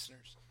our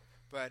listeners.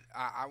 But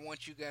I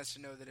want you guys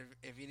to know that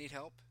if you need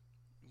help,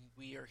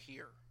 we are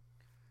here.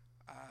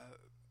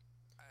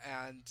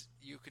 And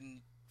you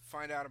can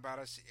find out about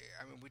us.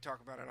 I mean, we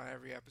talk about it on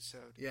every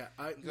episode. Yeah.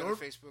 Go to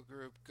the Facebook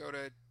group. Go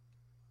to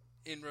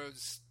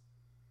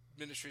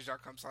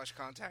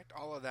inroadsministries.com/contact.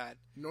 All of that.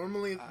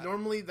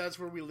 Normally that's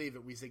where we leave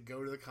it. We say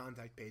go to the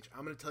contact page.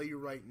 I'm going to tell you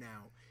right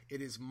now.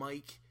 It is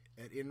Mike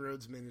at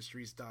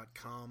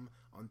inroadsministries.com.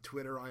 On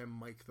Twitter, I am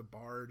Mike the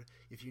Bard.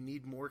 If you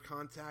need more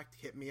contact,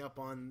 hit me up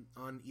on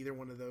either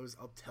one of those.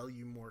 I'll tell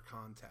you more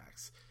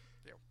contacts.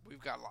 Yeah,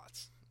 we've got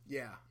lots.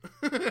 Yeah.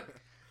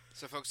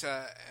 So, folks,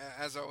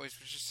 as always,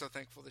 we're just so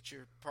thankful that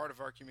you're part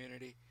of our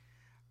community.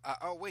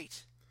 Oh,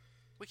 wait.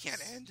 We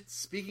can't end.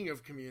 Speaking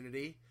of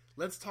community,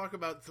 let's talk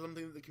about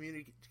something that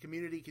the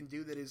community can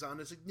do that is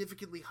on a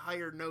significantly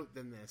higher note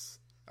than this.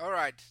 All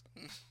right.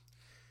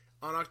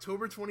 On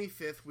October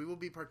 25th, we will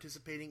be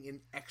participating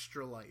in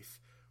Extra Life,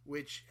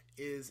 which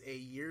is a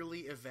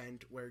yearly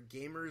event where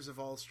gamers of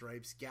all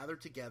stripes gather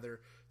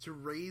together to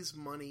raise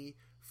money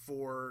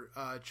for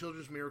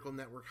Children's Miracle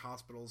Network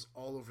hospitals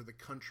all over the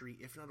country,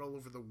 if not all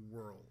over the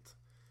world.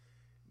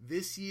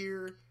 This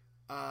year,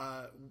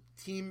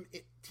 Team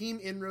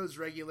Inroads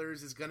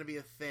Regulars is going to be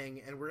a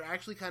thing, and we're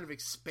actually kind of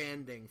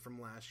expanding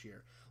from last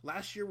year.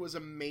 Last year was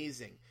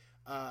amazing.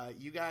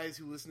 You guys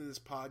who listen to this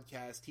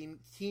podcast, Team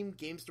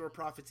Game Store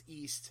Profits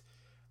East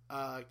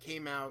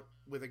came out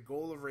with a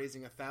goal of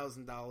raising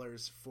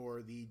 $1,000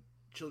 for the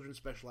Children's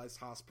Specialized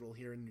Hospital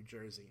here in New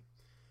Jersey.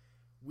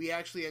 We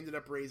actually ended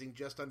up raising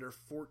just under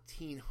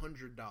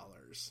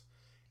 $1,400.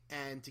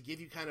 And to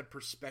give you kind of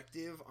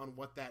perspective on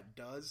what that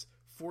does,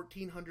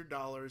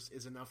 $1,400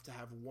 is enough to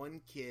have one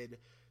kid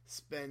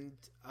spend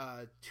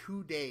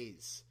 2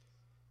 days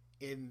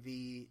in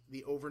the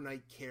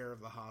overnight care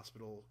of the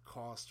hospital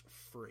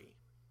cost-free.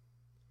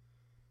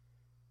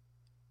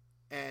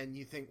 And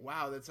you think,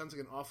 wow, that sounds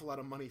like an awful lot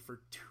of money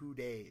for 2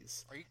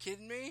 days. Are you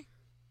kidding me?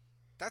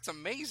 That's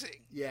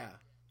amazing. Yeah.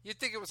 You'd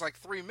think it was like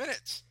 3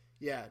 minutes.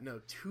 Yeah, no,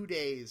 2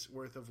 days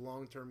worth of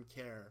long-term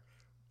care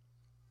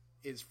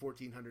is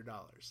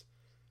 $1,400.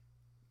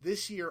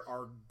 This year,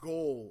 our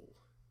goal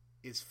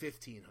is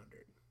 $1,500.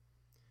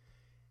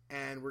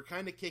 And we're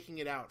kind of kicking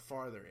it out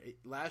farther.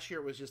 Last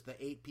year, it was just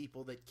the 8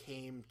 people that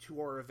came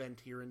to our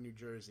event here in New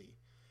Jersey.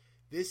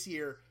 This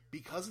year,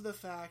 because of the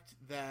fact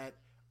that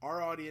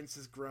our audience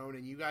has grown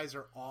and you guys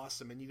are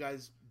awesome and you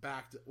guys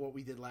backed what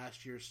we did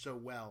last year so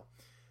well,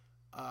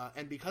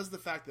 and because of the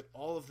fact that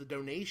all of the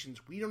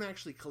donations, we don't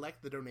actually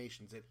collect the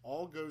donations. It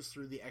all goes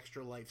through the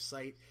Extra Life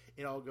site.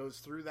 It all goes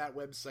through that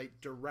website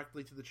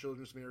directly to the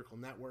Children's Miracle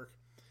Network.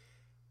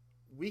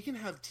 We can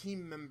have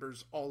team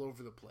members all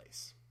over the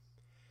place.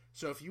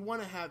 So if you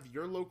want to have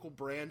your local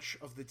branch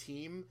of the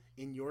team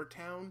in your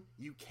town,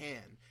 you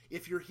can.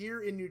 If you're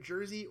here in New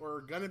Jersey or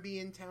are going to be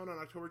in town on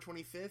October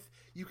 25th,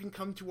 you can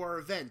come to our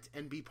event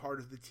and be part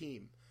of the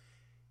team.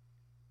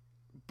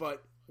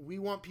 But we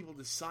want people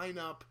to sign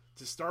up,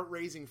 to start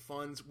raising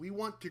funds. We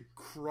want to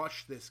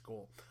crush this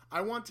goal.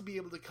 I want to be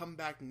able to come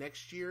back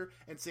next year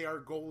and say our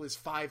goal is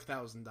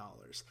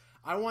 $5,000.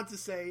 I want to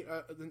say,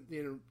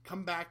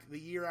 come back the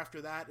year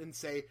after that and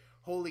say,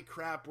 holy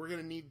crap, we're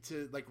going to need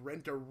to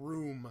rent a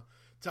room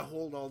to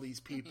hold all these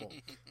people.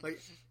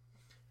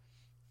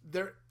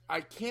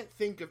 I can't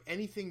think of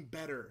anything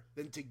better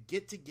than to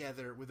get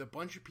together with a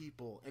bunch of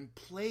people and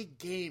play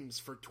games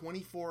for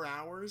 24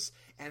 hours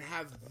and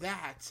have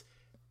that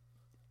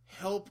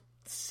help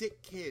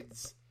sick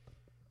kids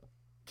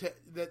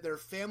that their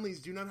families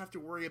do not have to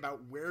worry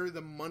about where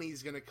the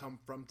money's going to come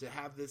from to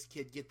have this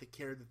kid get the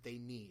care that they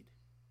need.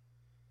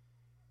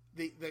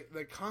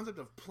 The concept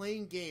of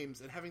playing games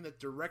and having that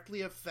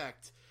directly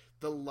affect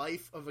the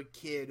life of a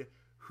kid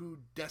who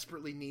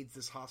desperately needs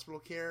this hospital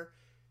care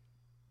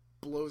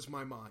blows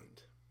my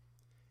mind.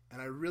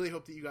 And I really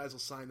hope that you guys will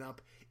sign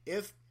up.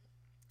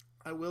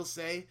 I will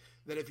say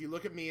that if you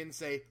look at me and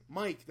say,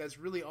 Mike, that's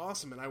really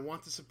awesome, and I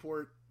want to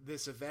support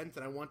this event,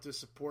 and I want to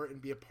support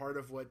and be a part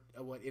of what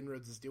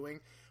Inroads is doing,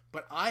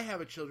 but I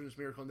have a Children's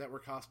Miracle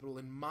Network hospital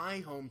in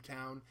my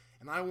hometown,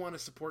 and I want to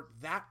support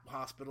that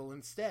hospital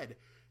instead.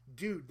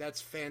 Dude,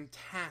 that's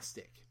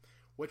fantastic.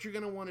 What you're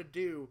going to want to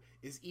do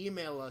is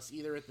email us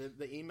either at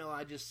the email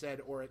I just said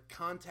or at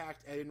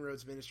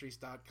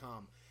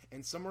contact@inroadsministries.com,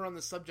 and somewhere on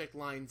the subject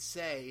line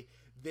say,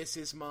 this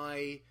is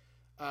my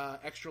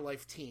Extra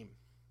Life team.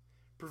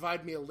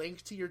 Provide me a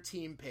link to your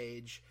team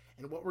page,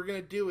 And what we're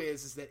going to do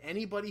is that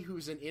anybody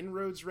who's an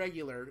Inroads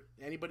regular,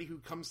 anybody who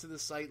comes to the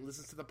site,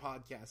 listens to the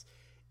podcast,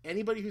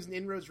 anybody who's an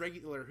Inroads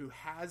regular who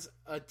has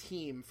a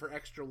team for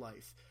Extra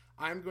Life,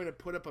 I'm going to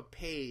put up a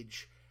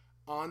page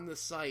on the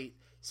site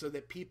so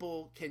that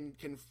people can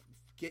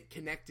get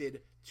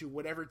connected to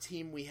whatever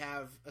team we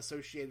have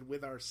associated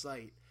with our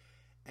site.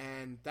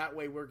 And that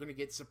way we're going to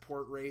get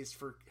support raised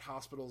for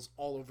hospitals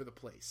all over the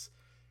place.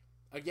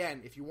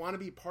 Again, if you want to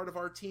be part of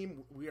our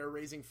team, we are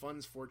raising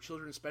funds for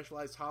Children's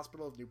Specialized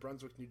Hospital of New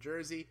Brunswick, New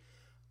Jersey.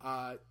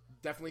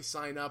 Definitely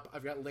sign up.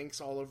 I've got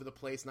links all over the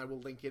place, and I will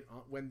link it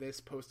when this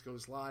post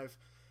goes live.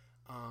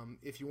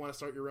 If you want to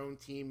start your own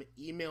team,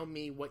 email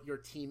me what your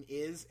team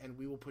is, and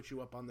we will put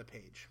you up on the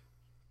page.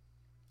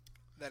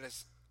 That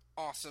is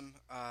awesome.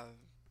 I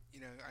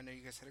know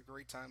you guys had a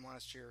great time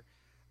last year.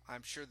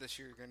 I'm sure this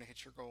year you're going to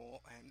hit your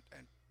goal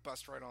and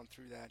bust right on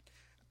through that.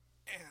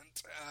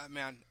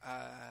 And,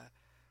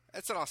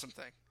 it's an awesome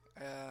thing.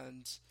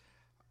 And,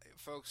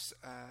 folks,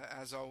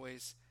 as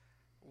always,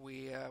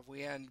 we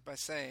end by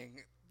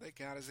saying that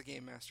God is a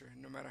game master.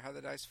 No matter how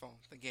the dice fall,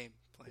 the game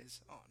plays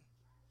on.